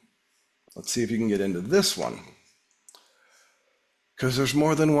 Let's see if you can get into this one. Because there's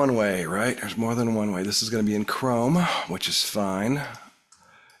more than one way, right? There's more than one way. This is going to be in Chrome, which is fine.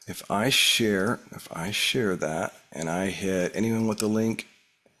 If I share that and I hit anyone with the link,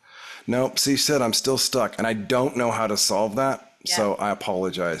 nope, see, Sid, I'm still stuck and I don't know how to solve that. Yeah. So I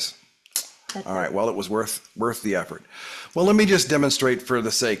apologize. All right, well, it was worth the effort. Well, let me just demonstrate for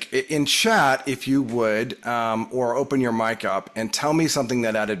the sake. In chat, if you would, or open your mic up and tell me something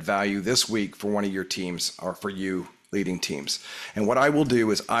that added value this week for one of your teams or for you leading teams. And what I will do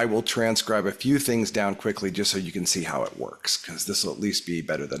is I will transcribe a few things down quickly just so you can see how it works, because this will at least be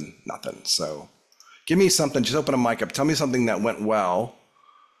better than nothing. So give me something, just open a mic up. Tell me something that went well,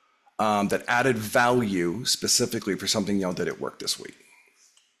 that added value specifically for something that it worked this week.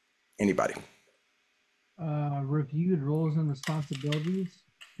 Anybody? Reviewed roles and responsibilities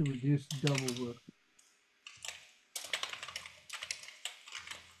to reduce double work.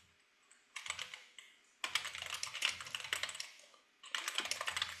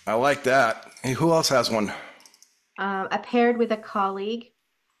 I like that. Hey, who else has one? I paired with a colleague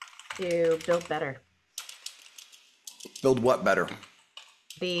to build better. Build what better?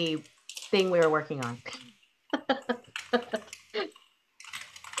 The thing we were working on.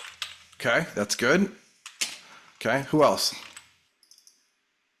 Okay, that's good. Okay, who else?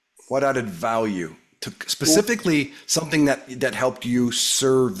 What added value to specifically something that helped you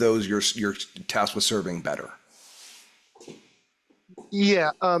serve those your task with serving better? Yeah,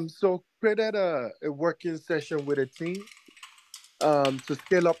 so created a working session with a team to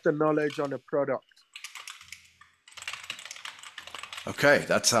scale up the knowledge on the product. Okay,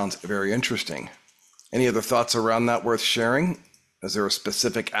 that sounds very interesting. Any other thoughts around that worth sharing? Is there a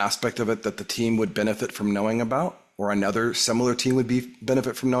specific aspect of it that the team would benefit from knowing about, or another similar team would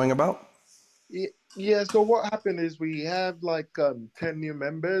benefit from knowing about? Yeah, so what happened is we have like 10 new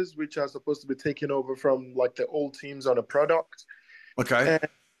members, which are supposed to be taking over from like the old teams on a product. Okay. And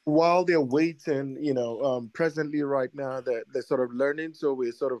while they're waiting, presently right now they're sort of learning. So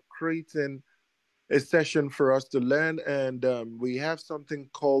we're sort of creating a session for us to learn. And we have something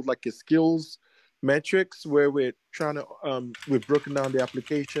called like a skills metrics where we're trying to, we've broken down the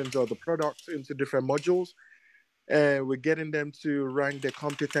applications or the products into different modules. And we're getting them to rank their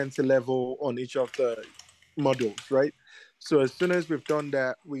competency level on each of the modules, right? So as soon as we've done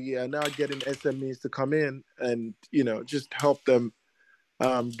that, we are now getting SMEs to come in and, just help them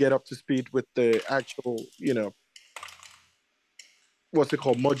get up to speed with the actual, what's it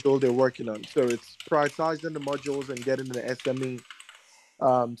called, module they're working on. So it's prioritizing the modules and getting the SME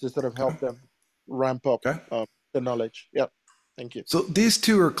to sort of help them ramp up Okay. the knowledge. Yep. Thank you. So these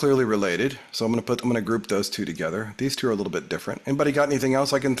two are clearly related. So I'm going to group those two together. These two are a little bit different. Anybody got anything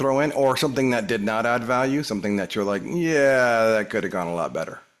else I can throw in, or something that did not add value, something that you're like, yeah, that could have gone a lot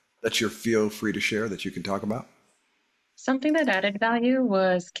better, that you feel free to share, that you can talk about? Something that added value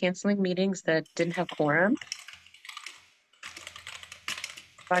was canceling meetings that didn't have quorum.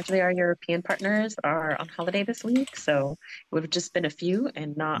 Largely, our European partners are on holiday this week, so it would have just been a few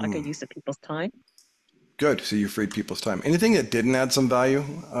and not a good use of people's time. Good. So you freed people's time. Anything that didn't add some value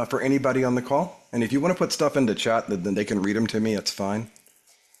for anybody on the call? And if you want to put stuff into chat, then they can read them to me. It's fine.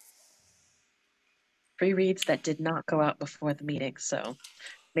 Free reads that did not go out before the meeting, so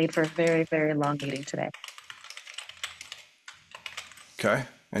made for a very, very long meeting today. Okay.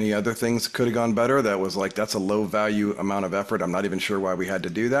 Any other things that could have gone better that was like, that's a low value amount of effort? I'm not even sure why we had to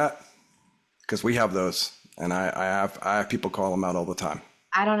do that, because we have those, and I have people call them out all the time.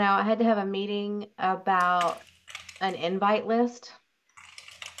 I don't know. I had to have a meeting about an invite list,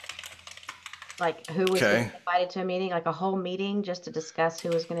 like who was going to Okay. be invited to a meeting, like a whole meeting just to discuss who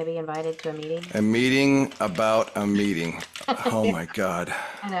was going to be invited to a meeting. A meeting about a meeting. Oh my God.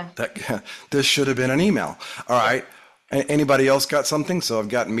 I know. This should have been an email. All right. Anybody else got something? So I've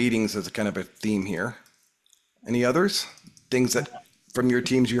got meetings as a kind of a theme here. Any others? Things that from your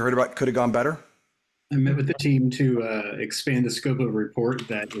teams you heard about could have gone better? I met with the team to expand the scope of a report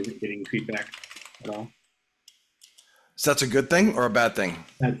that isn't getting feedback at all. So that's a good thing or a bad thing?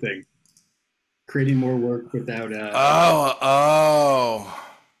 That thing. Creating more work without.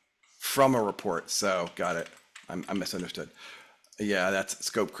 From a report. So got it. I misunderstood. Yeah, that's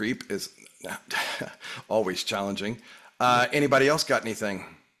scope creep is always challenging. Anybody else got anything?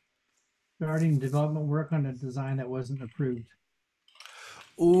 Starting development work on a design that wasn't approved.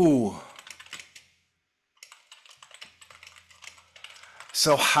 Ooh.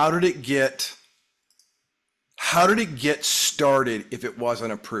 So how did it get started if it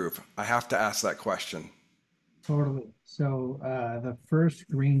wasn't approved? I have to ask that question. Totally. So the first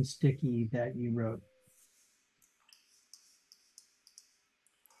green sticky that you wrote.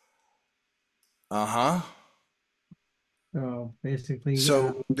 Uh-huh. So basically.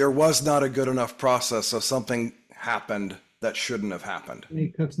 So there was not a good enough process, so something happened that shouldn't have happened. Many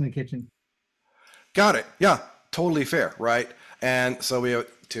cooks in the kitchen. Got it. Yeah, totally fair, right? And so we have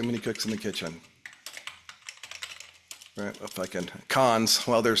too many cooks in the kitchen. Right, if I can. Cons,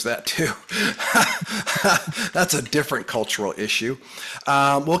 well, there's that too. That's a different cultural issue.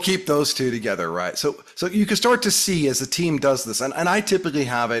 We'll keep those two together, right? So you can start to see as the team does this, and I typically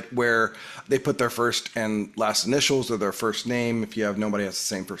have it where they put their first and last initials or their first name, if you have nobody has the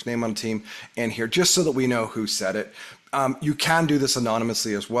same first name on the team, in here, just so that we know who said it. You can do this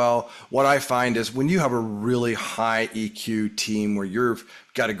anonymously as well. What I find is when you have a really high EQ team where you've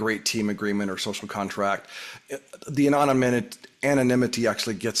got a great team agreement or social contract, the anonymity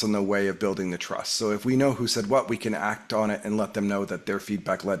actually gets in the way of building the trust. So if we know who said what, we can act on it and let them know that their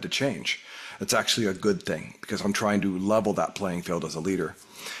feedback led to change. It's actually a good thing because I'm trying to level that playing field as a leader.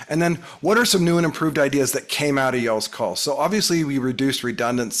 And then what are some new and improved ideas that came out of y'all's call? So obviously we reduced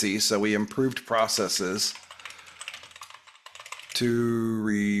redundancy, so we improved processes to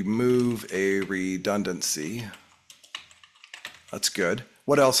remove a redundancy. That's good.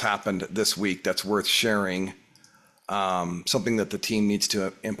 What else happened this week that's worth sharing? Something that the team needs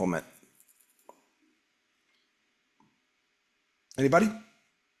to implement. Anybody?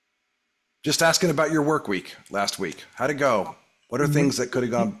 Just asking about your work week last week. How'd it go? What are things that could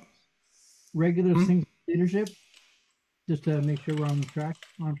have gone? Regular things leadership, just to make sure we're on track,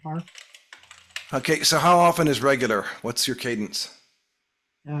 on par. Okay, so how often is regular? What's your cadence?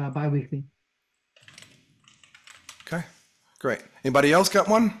 Bi-weekly. Okay, great. Anybody else got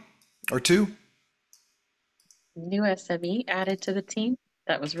one or two? New SME added to the team.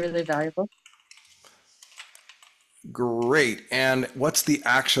 That was really valuable. Great. And what's the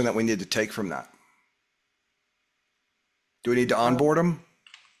action that we need to take from that? Do we need to onboard them?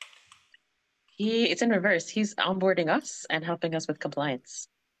 It's in reverse. He's onboarding us and helping us with compliance.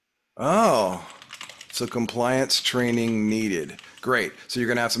 Oh, so compliance training needed. Great. So you're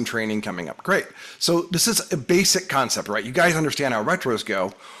going to have some training coming up. Great. So this is a basic concept, right? You guys understand how retros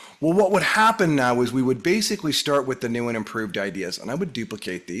go. Well, what would happen now is we would basically start with the new and improved ideas. And I would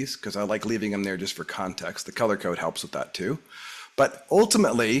duplicate these because I like leaving them there just for context. The color code helps with that too. But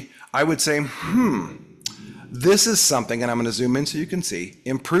ultimately, I would say, this is something, and I'm going to zoom in so you can see,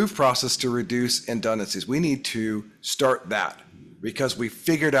 improve process to reduce redundancies. We need to start that because we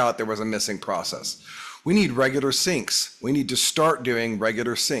figured out there was a missing process. We need regular syncs. We need to start doing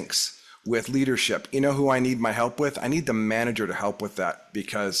regular syncs with leadership. You know who I need my help with? I need the manager to help with that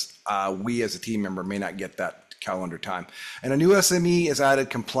because we as a team member may not get that calendar time. And a new SME is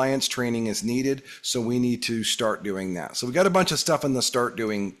added, compliance training is needed, so we need to start doing that. So we got a bunch of stuff in the start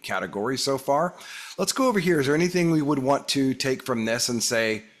doing category so far. Let's go over here. Is there anything we would want to take from this and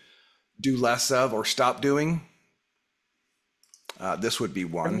say, do less of or stop doing? This would be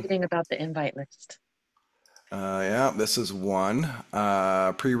one. Meeting about the invite list. Yeah, this is one.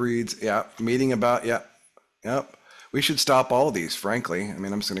 Pre-reads, yeah. Meeting about, yeah. Yep. We should stop all these, frankly. I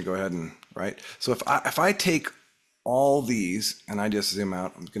mean, I'm just going to go ahead and, right? So if I take all these and I just zoom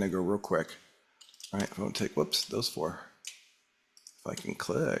out, I'm going to go real quick. All right, if I don't take, whoops, those four. If I can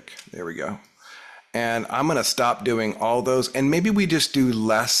click, there we go. And I'm going to stop doing all those. And maybe we just do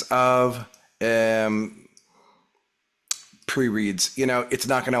less of pre-reads. You know, it's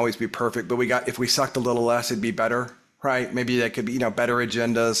not going to always be perfect, but if we sucked a little less, it'd be better, right? Maybe that could be, better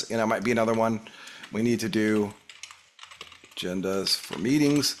agendas, might be another one. We need to do agendas for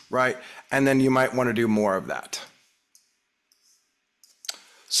meetings, right? And then you might want to do more of that.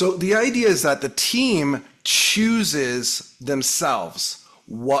 So the idea is that the team chooses themselves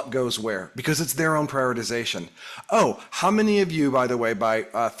what goes where because it's their own prioritization. Oh, how many of you, by the way, by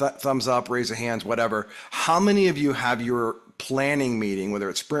thumbs up, raise of hands, whatever, how many of you have your planning meeting, whether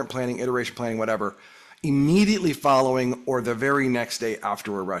it's sprint planning, iteration planning, whatever, immediately following or the very next day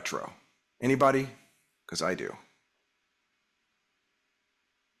after a retro? Anybody? Because I do.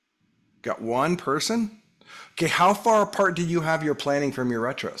 Got one person? Okay, how far apart do you have your planning from your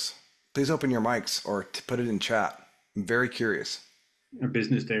retros? Please open your mics or put it in chat. I'm very curious. A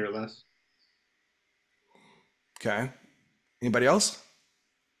business day or less. Okay. Anybody else?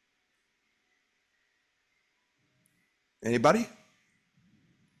 Anybody?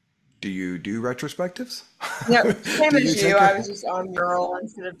 Do you do retrospectives? Yep, same Do as you you. take I a- was just on Mural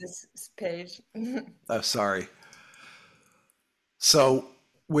instead of this page. Oh, sorry. So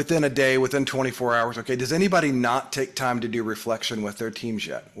within a day, within 24 hours, okay, does anybody not take time to do reflection with their teams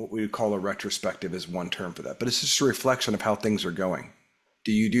yet? What we would call a retrospective is one term for that, but it's just a reflection of how things are going.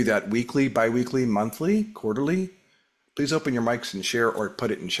 Do you do that weekly, bi-weekly, monthly, quarterly? Please open your mics and share or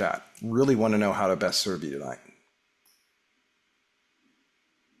put it in chat. Really want to know how to best serve you tonight.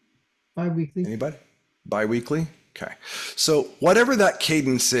 Bi-weekly. Anybody? Bi-weekly? Okay. So whatever that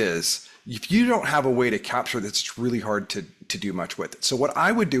cadence is, if you don't have a way to capture this, it's really hard to do much with it. So what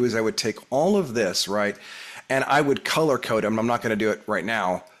I would do is I would take all of this, right, and I would color code them. I'm not going to do it right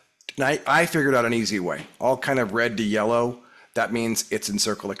now. And I figured out an easy way. All kind of red to yellow, that means it's in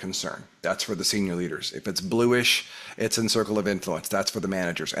circle of concern. That's for the senior leaders. If it's bluish, it's in circle of influence. That's for the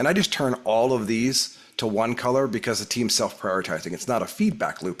managers. And I just turn all of these to one color because the team's self-prioritizing. It's not a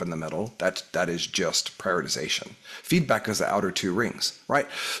feedback loop in the middle. That is just prioritization. Feedback is the outer two rings, right?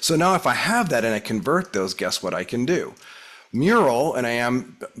 So now if I have that and I convert those, guess what I can do? Mural, and I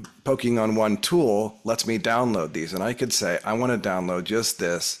am poking on one tool, lets me download these. And I could say, I want to download just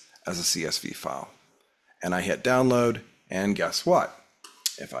this as a CSV file. And I hit download, and guess what?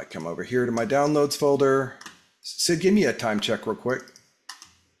 If I come over here to my downloads folder, Sid, give me a time check real quick.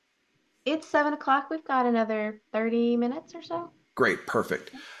 It's 7 o'clock. We've got another 30 minutes or so. Great,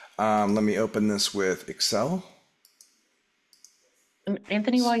 perfect. Let me open this with Excel.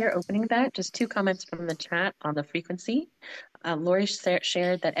 Anthony, while you're opening that, just 2 comments from the chat on the frequency. Lori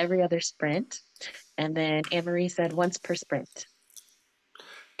shared that every other sprint, and then Anne-Marie said once per sprint.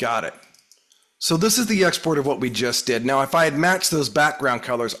 Got it. So this is the export of what we just did. Now, if I had matched those background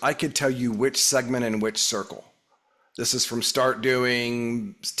colors, I could tell you which segment and which circle. This is from start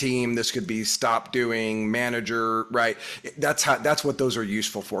doing, team. This could be stop doing, manager, right? That's what those are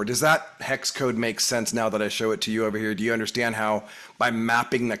useful for. Does that hex code make sense now that I show it to you over here? Do you understand how by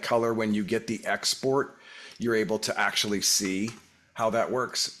mapping the color when you get the export, you're able to actually see how that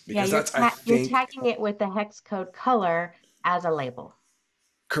works? Yeah, Because that's, I you're think, tagging it with the hex code color as a label.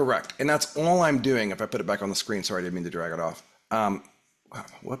 correct. And that's all I'm doing. If I put it back on the screen, sorry, I didn't mean to drag it off.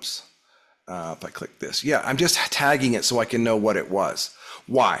 Whoops. If I click this, yeah, I'm just tagging it so I can know what it was.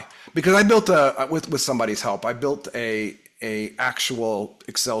 Why? Because I built with somebody's help, I built a actual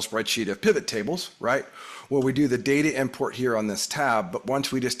Excel spreadsheet of pivot tables, right? Where we do the data import here on this tab, but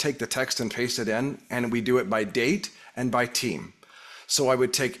once we just take the text and paste it in, and we do it by date and by team. So I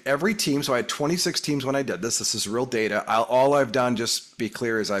would take every team. So I had 26 teams when I did this. This is real data. All I've done, just be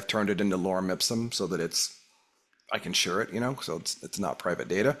clear, is I've turned it into lorem ipsum so that I can share it, so it's not private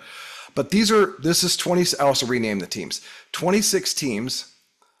data. But this is 20, I also renamed the teams. 26 teams,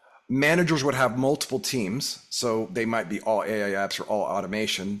 managers would have multiple teams. So they might be all AI apps or all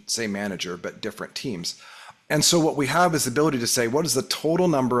automation, same manager, but different teams. And so what we have is the ability to say, what is the total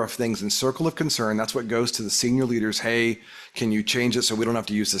number of things in circle of concern? That's what goes to the senior leaders. Hey, can you change it so we don't have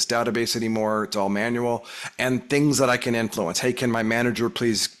to use this database anymore? It's all manual. And things that I can influence. Hey, can my manager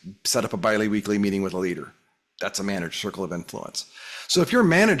please set up a bi-weekly meeting with a leader? That's a manager, circle of influence. So if you're a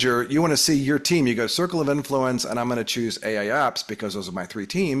manager, you want to see your team, you go circle of influence, and I'm going to choose AI apps because those are my 3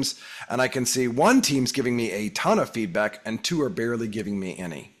 teams. And I can see one team's giving me a ton of feedback and 2 are barely giving me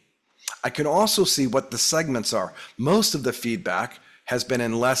any. I can also see what the segments are. Most of the feedback has been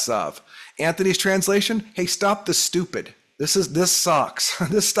in less of. Anthony's translation, hey, stop the stupid. This sucks.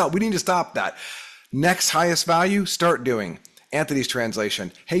 We need to stop that. Next highest value, start doing. Anthony's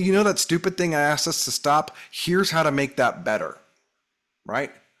translation, hey, you know that stupid thing I asked us to stop? Here's how to make that better,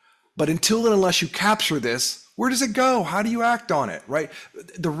 right? But until and unless you capture this, where does it go? How do you act on it, right?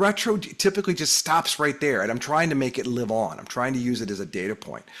 The retro typically just stops right there, and I'm trying to make it live on. I'm trying to use it as a data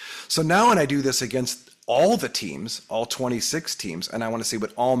point. So now when I do this against all the teams, all 26 teams, and I want to see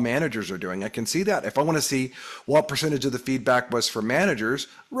what all managers are doing, I can see that. If I want to see what percentage of the feedback was for managers,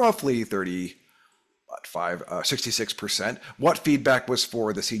 roughly 66%. What feedback was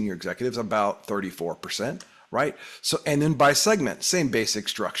for the senior executives? About 34%, right? So, and then by segment, same basic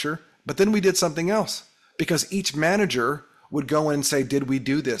structure, but then we did something else because each manager would go in and say, did we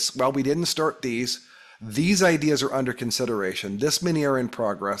do this? Well, we didn't start these. These ideas are under consideration. This many are in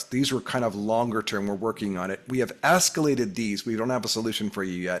progress. These were kind of longer term. We're working on it. We have escalated these. We don't have a solution for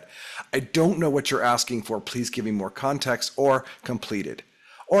you yet. I don't know what you're asking for. Please give me more context, or completed.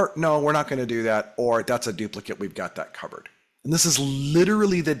 Or no, we're not going to do that. Or that's a duplicate. We've got that covered. And this is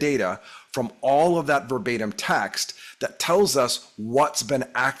literally the data from all of that verbatim text that tells us what's been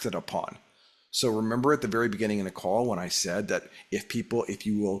acted upon. So remember at the very beginning in the call when I said that if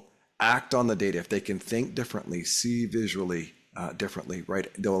you will act on the data, if they can think differently, see visually differently, right,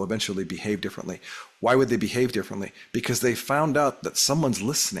 they'll eventually behave differently. Why would they behave differently? Because they found out that someone's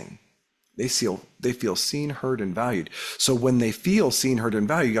listening. They feel seen, heard, and valued. So when they feel seen, heard, and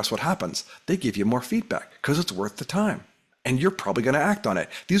valued, guess what happens? They give you more feedback because it's worth the time. And you're probably going to act on it.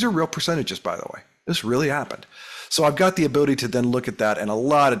 These are real percentages, by the way. This really happened. So I've got the ability to then look at that in a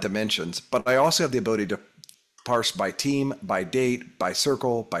lot of dimensions, but I also have the ability to parse by team, by date, by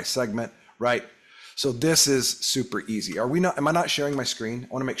circle, by segment, right? So this is super easy. Am I not sharing my screen?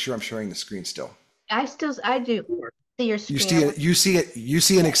 I want to make sure I'm sharing the screen still. I do see your screen. You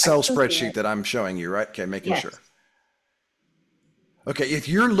see an Excel spreadsheet that I'm showing you, right? Okay, making sure. Okay, if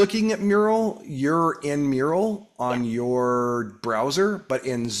you're looking at Mural, you're in Mural on your browser, but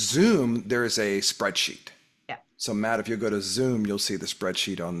in Zoom, there's a spreadsheet. Yeah. So Matt, if you go to Zoom, you'll see the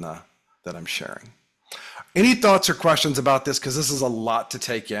spreadsheet that I'm sharing. Any thoughts or questions about this? Because this is a lot to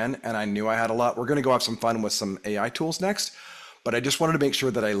take in, and I knew I had a lot. We're going to go have some fun with some AI tools next, but I just wanted to make sure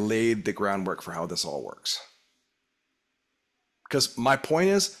that I laid the groundwork for how this all works. Because my point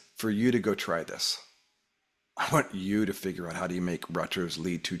is for you to go try this. I want you to figure out how do you make retros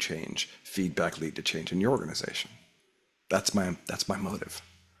lead to change, feedback lead to change in your organization. That's my motive.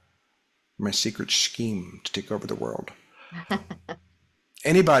 My secret scheme to take over the world.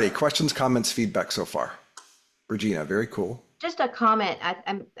 Anybody, questions, comments, feedback so far? Regina, very cool. Just a comment.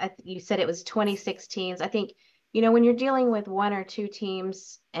 You said it was 26 teams. I think, when you're dealing with 1 or 2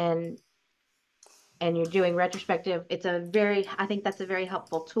 teams and you're doing retrospective, I think that's a very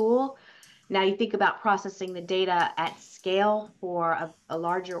helpful tool. Now you think about processing the data at scale for a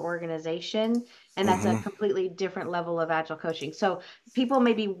larger organization, and that's a completely different level of agile coaching. So people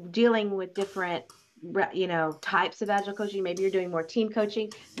may be dealing with different types of agile coaching. Maybe you're doing more team coaching,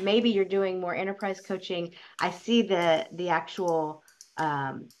 maybe you're doing more enterprise coaching. I see the actual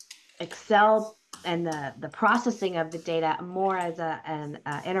Excel and the processing of the data more as an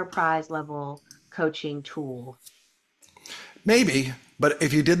enterprise level coaching tool. Maybe, but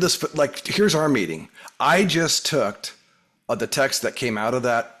if you did this, like, here's our meeting. I just took the text that came out of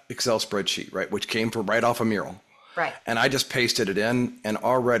that Excel spreadsheet, right, which came from right off of Mural. Right. And I just pasted it in, and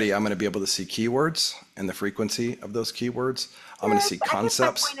already I'm going to be able to see keywords and the frequency of those keywords. I'm going to see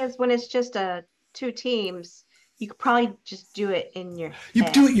concepts. I guess my point is, when it's just two teams, you could probably just do it in your You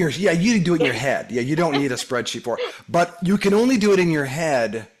head. do it in your, yeah, you do it in your head. Yeah, you don't need a spreadsheet for it. But you can only do it in your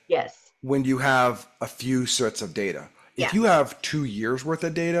head Yes. when you have a few sets of data. If Yeah. you have 2 years worth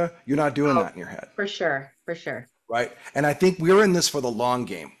of data, you're not doing that in your head. For sure. For sure. Right. And I think we're in this for the long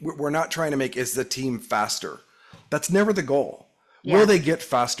game. We're not trying to make, is the team faster? That's never the goal. Yeah. Will they get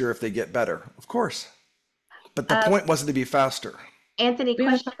faster if they get better? Of course. But the point wasn't to be faster. Anthony, We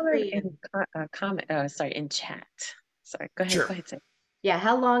have a question caller for you. in chat. Sorry, go ahead. Sure. Go ahead, Sam. Yeah,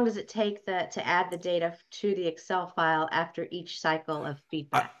 how long does it take to add the data to the Excel file after each cycle of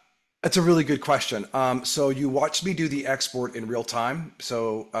feedback? That's a really good question. So you watched me do the export in real time.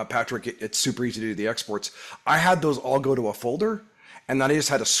 So Patrick, it's super easy to do the exports. I had those all go to a folder, and then I just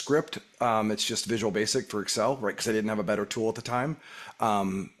had a script. It's just Visual Basic for Excel, right? Because I didn't have a better tool at the time.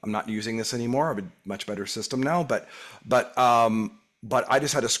 I'm not using this anymore. I have a much better system now. But I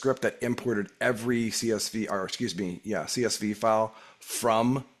just had a script that imported every CSV file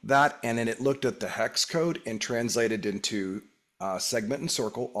from that, and then it looked at the hex code and translated into segment and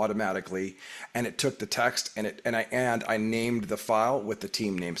circle automatically, and it took the text and I named the file with the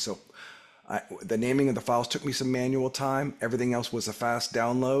team name. So the naming of the files took me some manual time. Everything else was a fast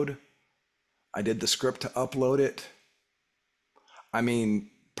download. I did the script to upload it. I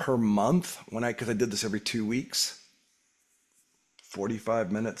mean, per month, because I did this every 2 weeks,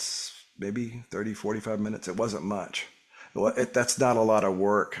 45 minutes, maybe 30, 45 minutes. It wasn't much. Well, that's not a lot of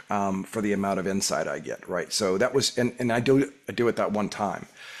work for the amount of insight I get, right? So that was, and I do it that one time.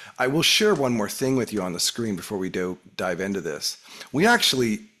 I will share one more thing with you on the screen before we dive into this. We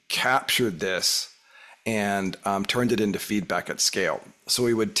actually captured this and turned it into feedback at scale. So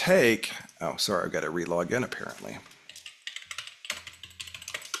we would take, oh, sorry, I've got to relog in apparently.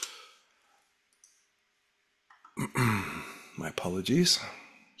 My apologies.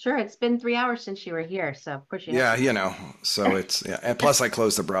 Sure, it's been 3 hours since you were here, so of course you Yeah, so it's, yeah. And plus I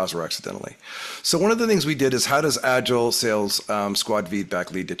closed the browser accidentally. So one of the things we did is, how does Agile Sales Squad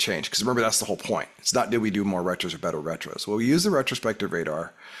feedback lead to change? Because remember, that's the whole point. It's not, did we do more retros or better retros? Well, we used the retrospective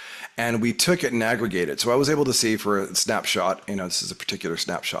radar, and we took it and aggregated. So I was able to see for a snapshot, this is a particular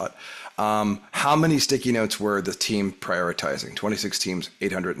snapshot, how many sticky notes were the team prioritizing? 26 teams,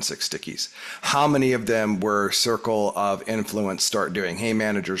 806 stickies. How many of them were circle of influence start doing? Hey,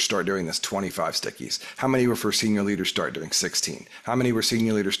 managers, start doing this, 25 stickies. How many were for senior leaders start doing? 16. How many were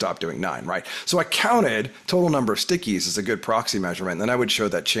senior leaders stop doing? 9, right? So I counted total number of stickies as a good proxy measurement. And then I would show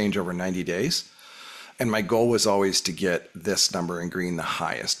that change over 90 days. And my goal was always to get this number in green the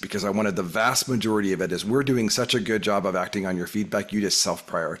highest, because I wanted the vast majority of it is, we're doing such a good job of acting on your feedback, you just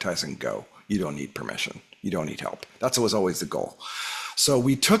self-prioritize and go. You don't need permission. You don't need help. That was always the goal. So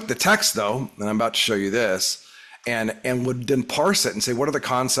we took the text though, and I'm about to show you this, and would then parse it and say, what are the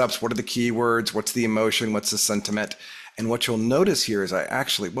concepts? What are the keywords? What's the emotion? What's the sentiment? And what you'll notice here is I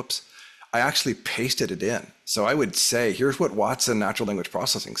actually pasted it in. So I would say, here's what Watson Natural Language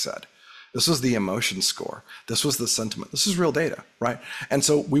Processing said. This was the emotion score. This was the sentiment. This is real data, right? And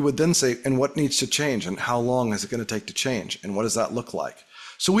so we would then say, and what needs to change, and how long is it going to take to change, and what does that look like?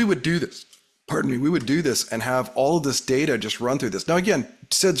 So we would do this. We would do this and have all of this data just run through this. Now, again,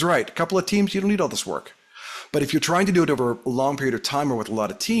 Sid's right. A couple of teams, you don't need all this work. But if you're trying to do it over a long period of time or with a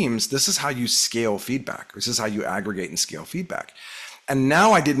lot of teams, this is how you scale feedback. This is how you aggregate and scale feedback. And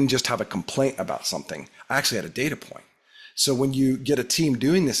now I didn't just have a complaint about something. I actually had a data point. So when you get a team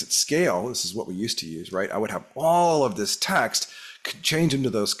doing this at scale, this is what we used to use, right? I would have all of this text, change into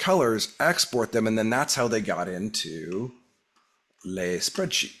those colors, export them, and then that's how they got into Le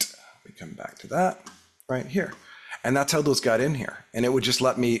Spreadsheet. We come back to that right here. And that's how those got in here. And it would just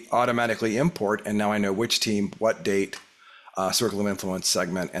let me automatically import, and now I know which team, what date, circle of influence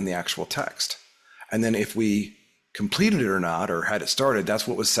segment, and the actual text. And then if we completed it or not, or had it started, that's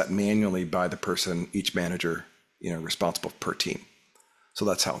what was set manually by the person, each manager, responsible per team. So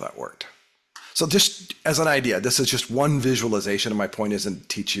that's how that worked. So just as an idea, this is just one visualization, and my point isn't to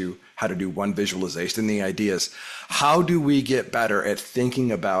teach you how to do one visualization. The idea is, how do we get better at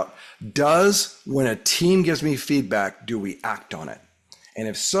thinking about, when a team gives me feedback, do we act on it? And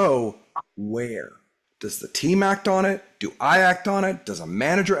if so, where? Does the team act on it? Do I act on it? Does a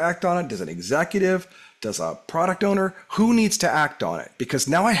manager act on it? Does an executive? Does a product owner? Who needs to act on it? Because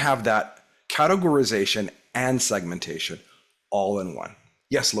now I have that categorization and segmentation all in one.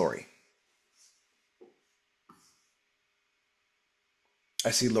 Yes, Lori. I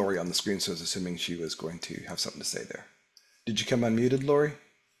see Lori on the screen, so I was assuming she was going to have something to say there. Did you come unmuted, Lori?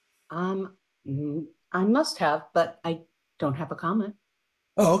 I must have, but I don't have a comment.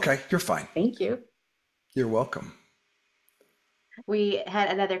 Oh, okay. You're fine. Thank you. You're welcome. We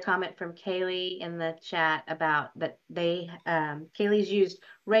had another comment from Kaylee in the chat about that Kaylee's used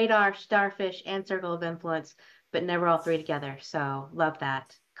radar, starfish, and circle of influence, but never all three together. So love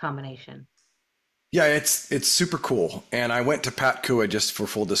that combination. Yeah, it's super cool. And I went to Pat Kua, just for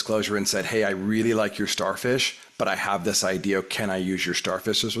full disclosure, and said, hey, I really like your starfish, but I have this idea. Can I use your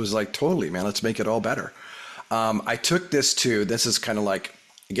starfish? This was like, totally, man. Let's make it all better. I took this is kind of like,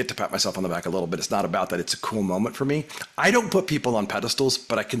 I get to pat myself on the back a little bit. It's not about that. It's a cool moment for me. I don't put people on pedestals,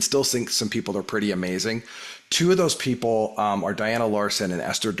 but I can still think some people are pretty amazing. Two of those people are Diana Larson and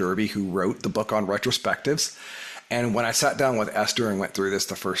Esther Derby, who wrote the book on retrospectives. And when I sat down with Esther and went through this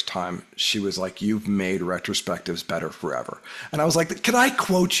the first time, she was like, you've made retrospectives better forever. And I was like, can I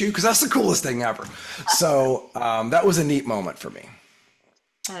quote you? Because that's the coolest thing ever. So that was a neat moment for me.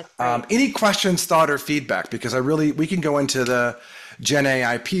 Any questions, thought, or feedback? Because we can go into the Gen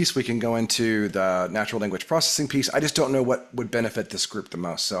AI piece, we can go into the natural language processing piece. I just don't know what would benefit this group the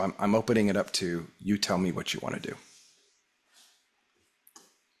most. So I'm opening it up to you. Tell me what you want to do.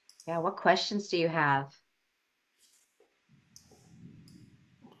 Yeah, what questions do you have?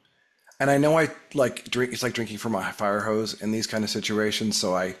 And I know it's like drinking from a fire hose in these kind of situations.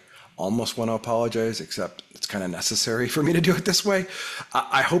 So I almost want to apologize, except it's kind of necessary for me to do it this way.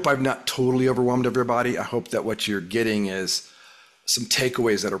 I hope I've not totally overwhelmed everybody. I hope that what you're getting is some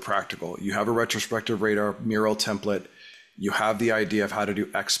takeaways that are practical. You have a retrospective radar Mural template. You have the idea of how to do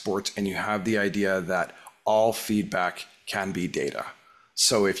exports, and you have the idea that all feedback can be data.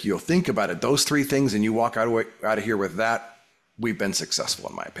 So if you'll think about it, those three things, and you walk out of here with that, we've been successful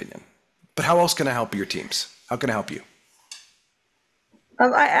in my opinion. But how else can I help your teams? How can I help you?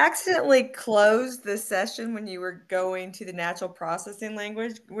 I accidentally closed the session when you were going to the natural processing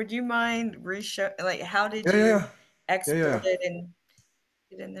language. Would you mind how did you export it and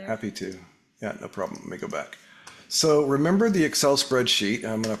get in there? Happy to. Yeah, no problem. Let me go back. So remember the Excel spreadsheet.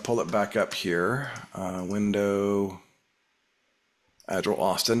 I'm going to pull it back up here. Window, Agile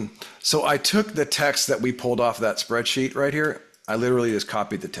Austin. So I took the text that we pulled off that spreadsheet right here. I literally just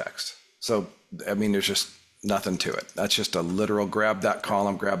copied the text. So, I mean, there's just nothing to it. That's just a literal grab that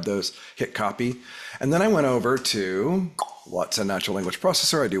column, grab those, hit copy. And then I went over to what's a natural language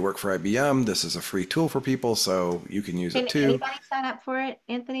processor. I do work for IBM. This is a free tool for people, so you can use it too. Can anybody sign up for it,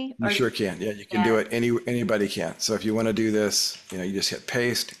 Anthony? You sure can. Yeah, you can do it. Anybody can. So if you want to do this, you just hit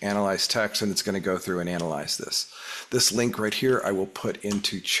paste, analyze text, and it's going to go through and analyze this. This link right here, I will put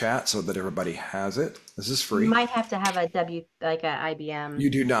into chat so that everybody has it. This is free. You might have to have a IBM. You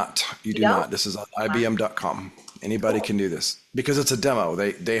do not. You do not. This is on IBM.com. Anybody can do this because it's a demo.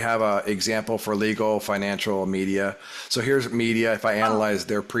 They have an example for legal, financial, media. So here's media. If I analyze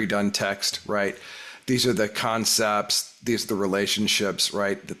their pre-done text, right? These are the concepts. These are the relationships,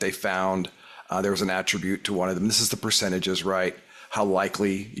 right, that they found. There was an attribute to one of them. This is the percentages, right? How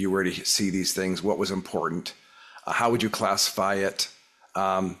likely you were to see these things. What was important? How would you classify it?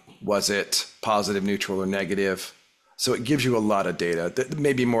 Was it positive, neutral, or negative? So it gives you a lot of data,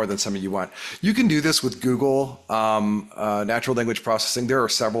 maybe more than some of you want. You can do this with Google natural language processing. There are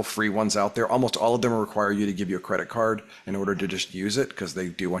several free ones out there. Almost all of them require you to give you a credit card in order to just use it because they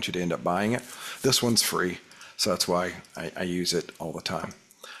do want you to end up buying it. This one's free, so that's why I use it all the time.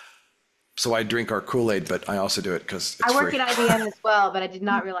 So I drink our Kool-Aid, but I also do it because it's free. I work at IBM as well, but I did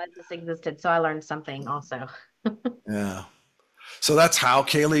not realize this existed, so I learned something also. Yeah. So that's how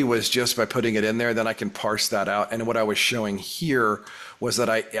Kaylee was, just by putting it in there, then I can parse that out. And what I was showing here was that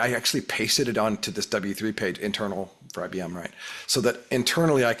I actually pasted it onto this W3 page, internal for IBM, right? So that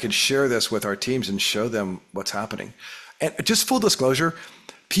internally I could share this with our teams and show them what's happening. And just full disclosure,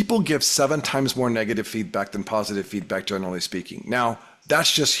 people give 7 times more negative feedback than positive feedback, generally speaking. Now,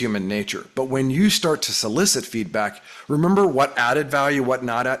 That's just human nature. But when you start to solicit feedback, remember what added value, what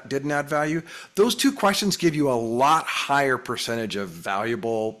didn't add value. Those two questions give you a lot higher percentage of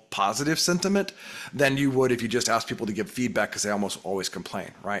valuable positive sentiment than you would if you just ask people to give feedback, because they almost always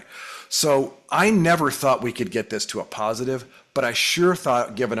complain, right? So I never thought we could get this to a positive, but I sure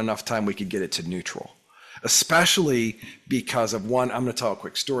thought given enough time we could get it to neutral. Especially because of one, I'm going to tell a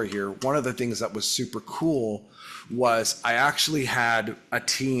quick story here. One of the things that was super cool was I actually had a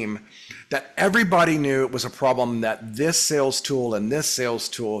team that everybody knew it was a problem that this sales tool and this sales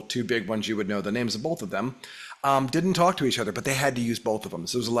tool, two big ones, you would know the names of both of them, didn't talk to each other, but they had to use both of them.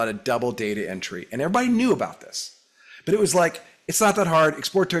 So there was a lot of double data entry, and everybody knew about this. But it was like, it's not that hard.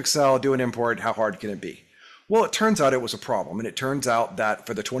 Export to Excel, do an import. How hard can it be? Well, it turns out it was a problem. And it turns out that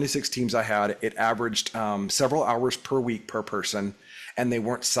for the 26 teams I had, it averaged several hours per week per person, and they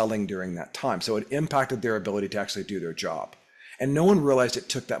weren't selling during that time. So it impacted their ability to actually do their job. And no one realized it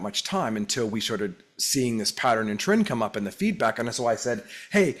took that much time until we started seeing this pattern and trend come up in the feedback. And so I said,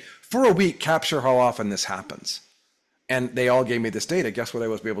 hey, for a week, capture how often this happens. And they all gave me this data. Guess what I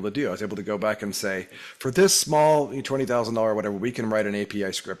was able to do? I was able to go back and say, for this small $20,000, whatever, we can write an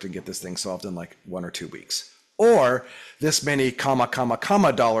API script and get this thing solved in like 1 or 2 weeks. Or this many comma, comma,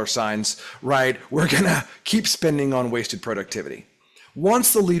 comma dollar signs, right? We're going to keep spending on wasted productivity.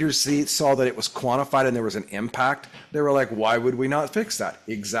 Once the leaders saw that it was quantified and there was an impact, they were like, why would we not fix that?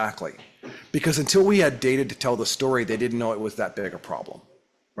 Exactly. Because until we had data to tell the story, they didn't know it was that big a problem,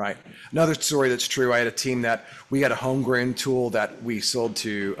 right? Another story that's true, I had a team that we had a homegrown tool that we sold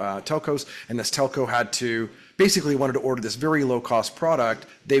to telcos, and this telco had to, basically wanted to order this very low cost product.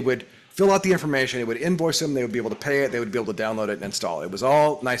 They would fill out the information, it would invoice them, they would be able to pay it, they would be able to download it and install it. It was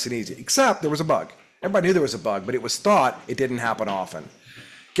all nice and easy, except there was a bug. Everybody knew there was a bug, but it was thought it didn't happen often.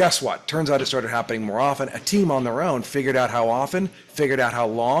 Guess what? Turns out it started happening more often. A team on their own figured out how often, figured out how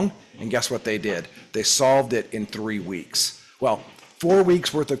long, and guess what they did? They solved it in 3 weeks. Well, 4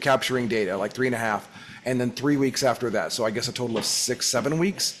 weeks worth of capturing data, like 3.5, and then 3 weeks after that. So I guess a total of 6, 7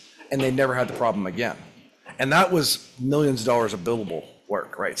 weeks, and they never had the problem again. And that was millions of dollars of billable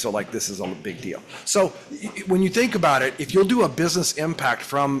work, right? So like this is a big deal. So when you think about it, if you'll do a business impact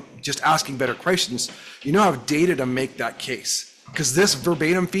from just asking better questions, you now have data to make that case. Because this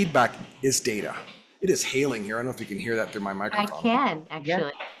verbatim feedback is data. It is hailing here. I don't know if you can hear that through my microphone. I can,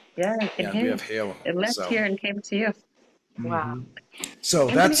 actually. Yeah, I can hear we you. have hail. It left So, here and came to you. Wow. So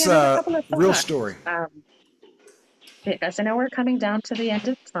Anthony, that's I have a a couple of real thoughts. story. Because I know we're coming down to the end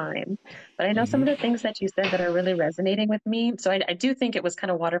of time, but I know some of the things that you said that are really resonating with me. So I do think it was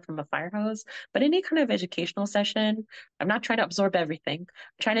kind of water from a fire hose, but any kind of educational session, I'm not trying to absorb everything.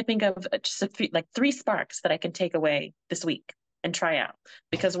 I'm trying to think of just like 3 sparks that I can take away this week and try out,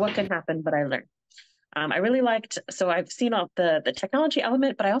 because what can happen, but I learned. I really liked, so I've seen all the technology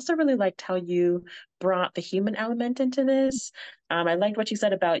element, but I also really liked how you brought the human element into this. I liked what you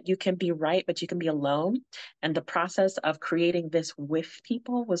said about you can be right, but you can be alone. And the process of creating this with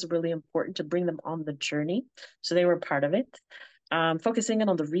people was really important to bring them on the journey. So they were part of it. Focusing in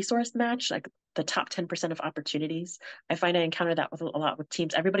on the resource match, like the top 10% of opportunities. I find I encounter that with a lot with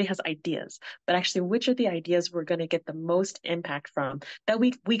teams. Everybody has ideas, but actually, which are the ideas we're going to get the most impact from that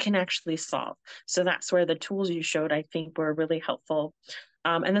we can actually solve? So that's where the tools you showed, I think, were really helpful.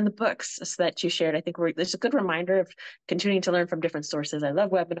 And then the books that you shared, I think there's a good reminder of continuing to learn from different sources. I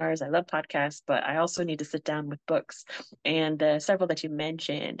love webinars, I love podcasts, but I also need to sit down with books. And several that you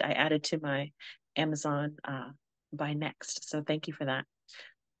mentioned, I added to my Amazon by next. So thank you for that.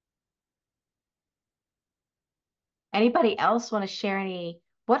 Anybody else want to share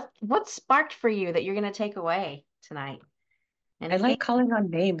what sparked for you that you're going to take away tonight? Anything? I like calling on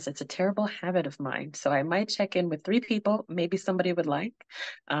names. It's a terrible habit of mine. So I might check in with 3 people. Maybe somebody would like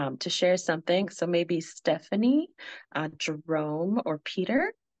to share something. So maybe Stephanie, Jerome, or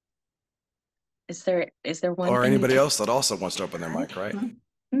Peter. Is there one? Or anybody else that also wants to open their mic, right?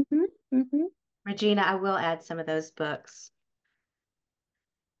 Mm-hmm, mm-hmm. Regina, I will add some of those books.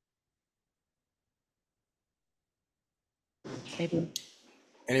 Maybe.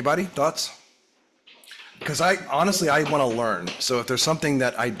 Anybody? Thoughts? Because I want to learn. So if there's something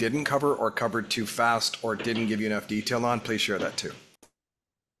that I didn't cover or covered too fast or didn't give you enough detail on, please share that too.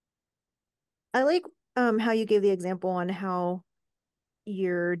 I like how you gave the example on how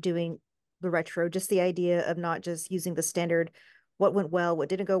you're doing the retro, just the idea of not just using the standard, what went well, what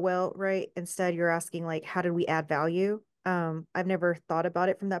didn't go well, right? Instead, you're asking like, how did we add value? I've never thought about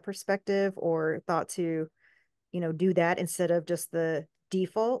it from that perspective or thought to, do that instead of just the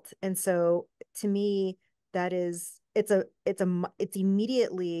default. And so to me, that is it's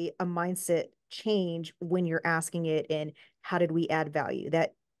immediately a mindset change when you're asking it, and how did we add value?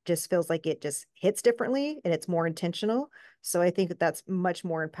 That just feels like it just hits differently and it's more intentional. So I think that that's much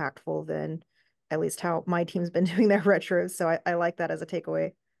more impactful than at least how my team's been doing their retros. So I like that as a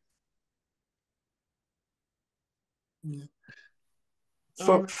takeaway. Yeah.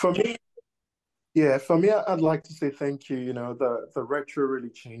 And For me, yeah, for me, I'd like to say thank you. You know, the retro really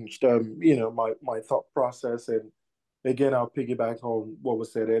changed, you know, my thought process. And again, I'll piggyback on what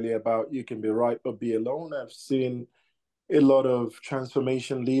was said earlier about you can be right or be alone. I've seen a lot of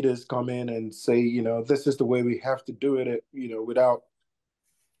transformation leaders come in and say, you know, this is the way we have to do it, you know, without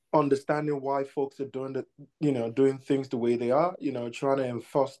understanding why folks are doing the, you know, doing things the way they are, you know, trying to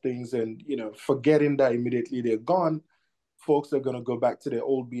enforce things and, you know, forgetting that immediately they're gone, folks are going to go back to their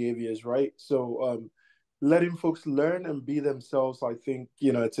old behaviors, right? So, letting folks learn and be themselves, I think,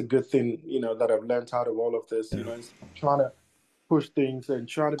 you know, it's a good thing, you know, that I've learned out of all of this, you know, instead of trying to push things and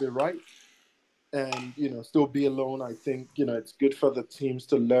trying to be right and, you know, still be alone. I think, you know, it's good for the teams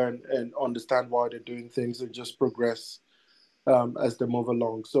to learn and understand why they're doing things and just progress as they move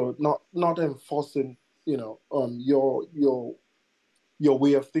along. So not enforcing, you know, your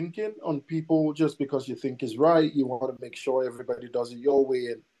way of thinking on people just because you think is right. You want to make sure everybody does it your way,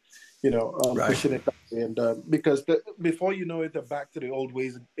 and you know, Right. pushing it that way. And because before you know it, they're back to the old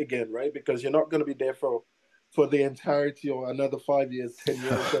ways again, right? Because you're not going to be there for the entirety or another 5 years, 10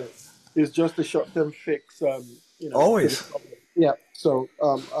 years. So it's just a short term fix, you know, to the Always. problem. Yeah. So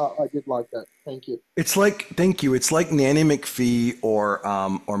I did like that. Thank you. It's like, thank you. It's like Nanny McPhee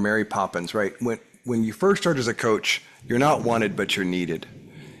or Mary Poppins, right? When you first start as a coach, you're not wanted, but you're needed.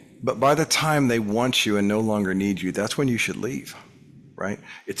 But by the time they want you and no longer need you, that's when you should leave, right?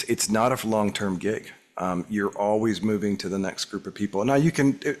 It's not a long-term gig. You're always moving to the next group of people. Now you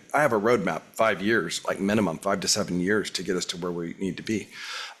can. I have a roadmap, 5 years, like minimum 5 to 7 years to get us to where we need to be.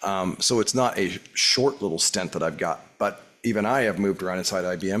 So it's not a short little stint that I've got. But even I have moved around inside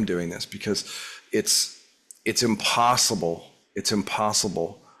IBM doing this because it's it's impossible. It's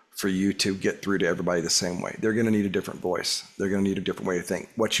impossible for you to get through to everybody the same way. They're going to need a different voice. They're going to need a different way to think.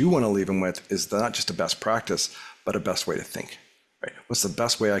 What you want to leave them with is not just a best practice, but a best way to think. Right? What's the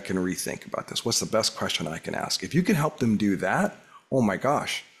best way I can rethink about this? What's the best question I can ask? If you can help them do that, oh my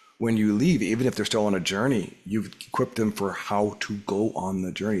gosh, when you leave, even if they're still on a journey, you've equipped them for how to go on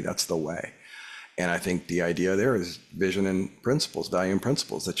the journey. That's the way. And I think the idea there is vision and principles, value and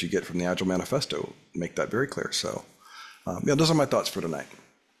principles that you get from the Agile Manifesto. Make that very clear. So, yeah, those are my thoughts for tonight.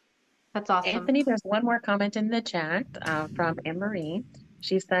 that's awesome. Anthony, there's one more comment in the chat from Anne Marie.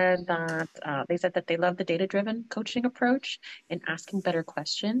 She said that they said that they love the data-driven coaching approach and asking better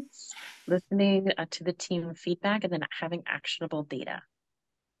questions, listening to the team feedback, and then having actionable data.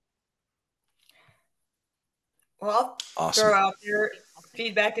 Well, I'll Awesome. throw out your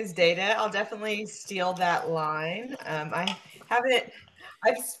feedback is data. I'll definitely steal that line.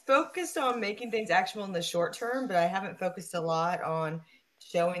 I've focused on making things actionable in the short term, but I haven't focused a lot on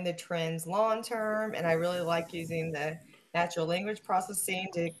showing the trends long term. And I really like using the natural language processing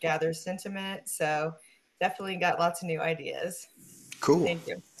to gather sentiment. So definitely got lots of new ideas. Cool. Thank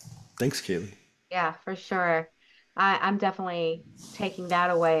you. Thanks, Kaylee. Yeah, for sure. I'm definitely taking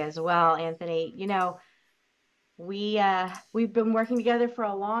that away as well, Anthony. You know, we've been working together for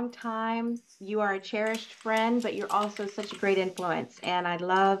a long time. You are a cherished friend, but you're also such a great influence. And I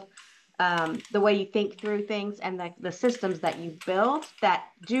love the way you think through things and the systems that you build that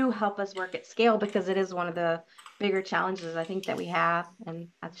do help us work at scale, because it is one of the bigger challenges I think that we have. And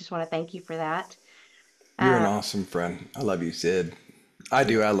I just want to thank you for that. You're an Um, awesome friend. I love you, Sid. I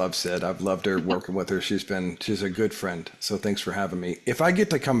do. I love Sid. I've loved her working with her. She's a good friend. So thanks for having me. If I get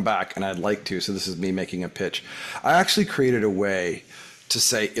to come back, and I'd like to, so this is me making a pitch, I actually created a way to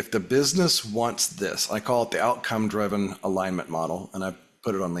say, if the business wants this, I call it the outcome driven alignment model. And I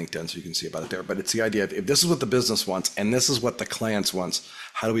put it on LinkedIn so you can see about it there. But it's the idea of, if this is what the business wants and this is what the clients wants,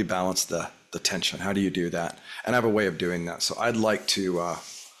 how do we balance the tension? How do you do that? And I have a way of doing that. So I'd like to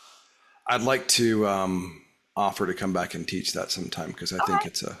offer to come back and teach that sometime, because I all think right,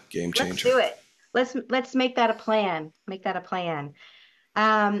 it's a game let's changer. do it. Let's make that a plan. Make that a plan.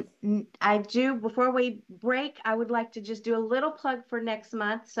 I do, before we break, I would like to just do a little plug for next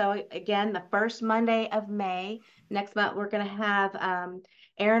month. So again, the first Monday of May, next month, we're going to have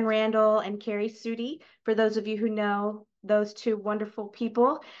Aaron Randall and Carrie Sudi. For those of you who know those two wonderful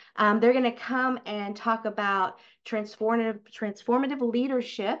people, they're going to come and talk about transformative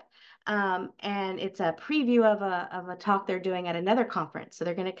leadership. And it's a preview of a talk they're doing at another conference. So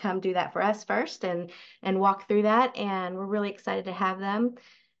they're going to come do that for us first and walk through that. And we're really excited to have them.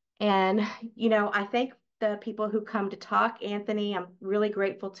 And, you know, I thank the people who come to talk. Anthony, I'm really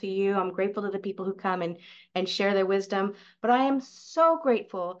grateful to you. I'm grateful to the people who come and share their wisdom. But I am so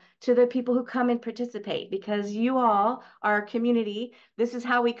grateful to the people who come and participate, because you all are a community. This is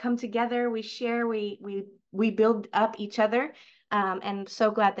how we come together. We share, we build up each other. And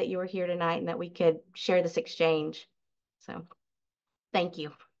so glad that you were here tonight and that we could share this exchange. So thank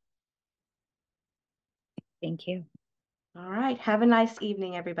you. Thank you. All right. Have a nice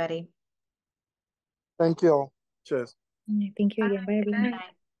evening, everybody. Thank you all. Cheers. Thank you again. Bye, everyone. Good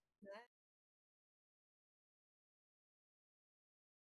night.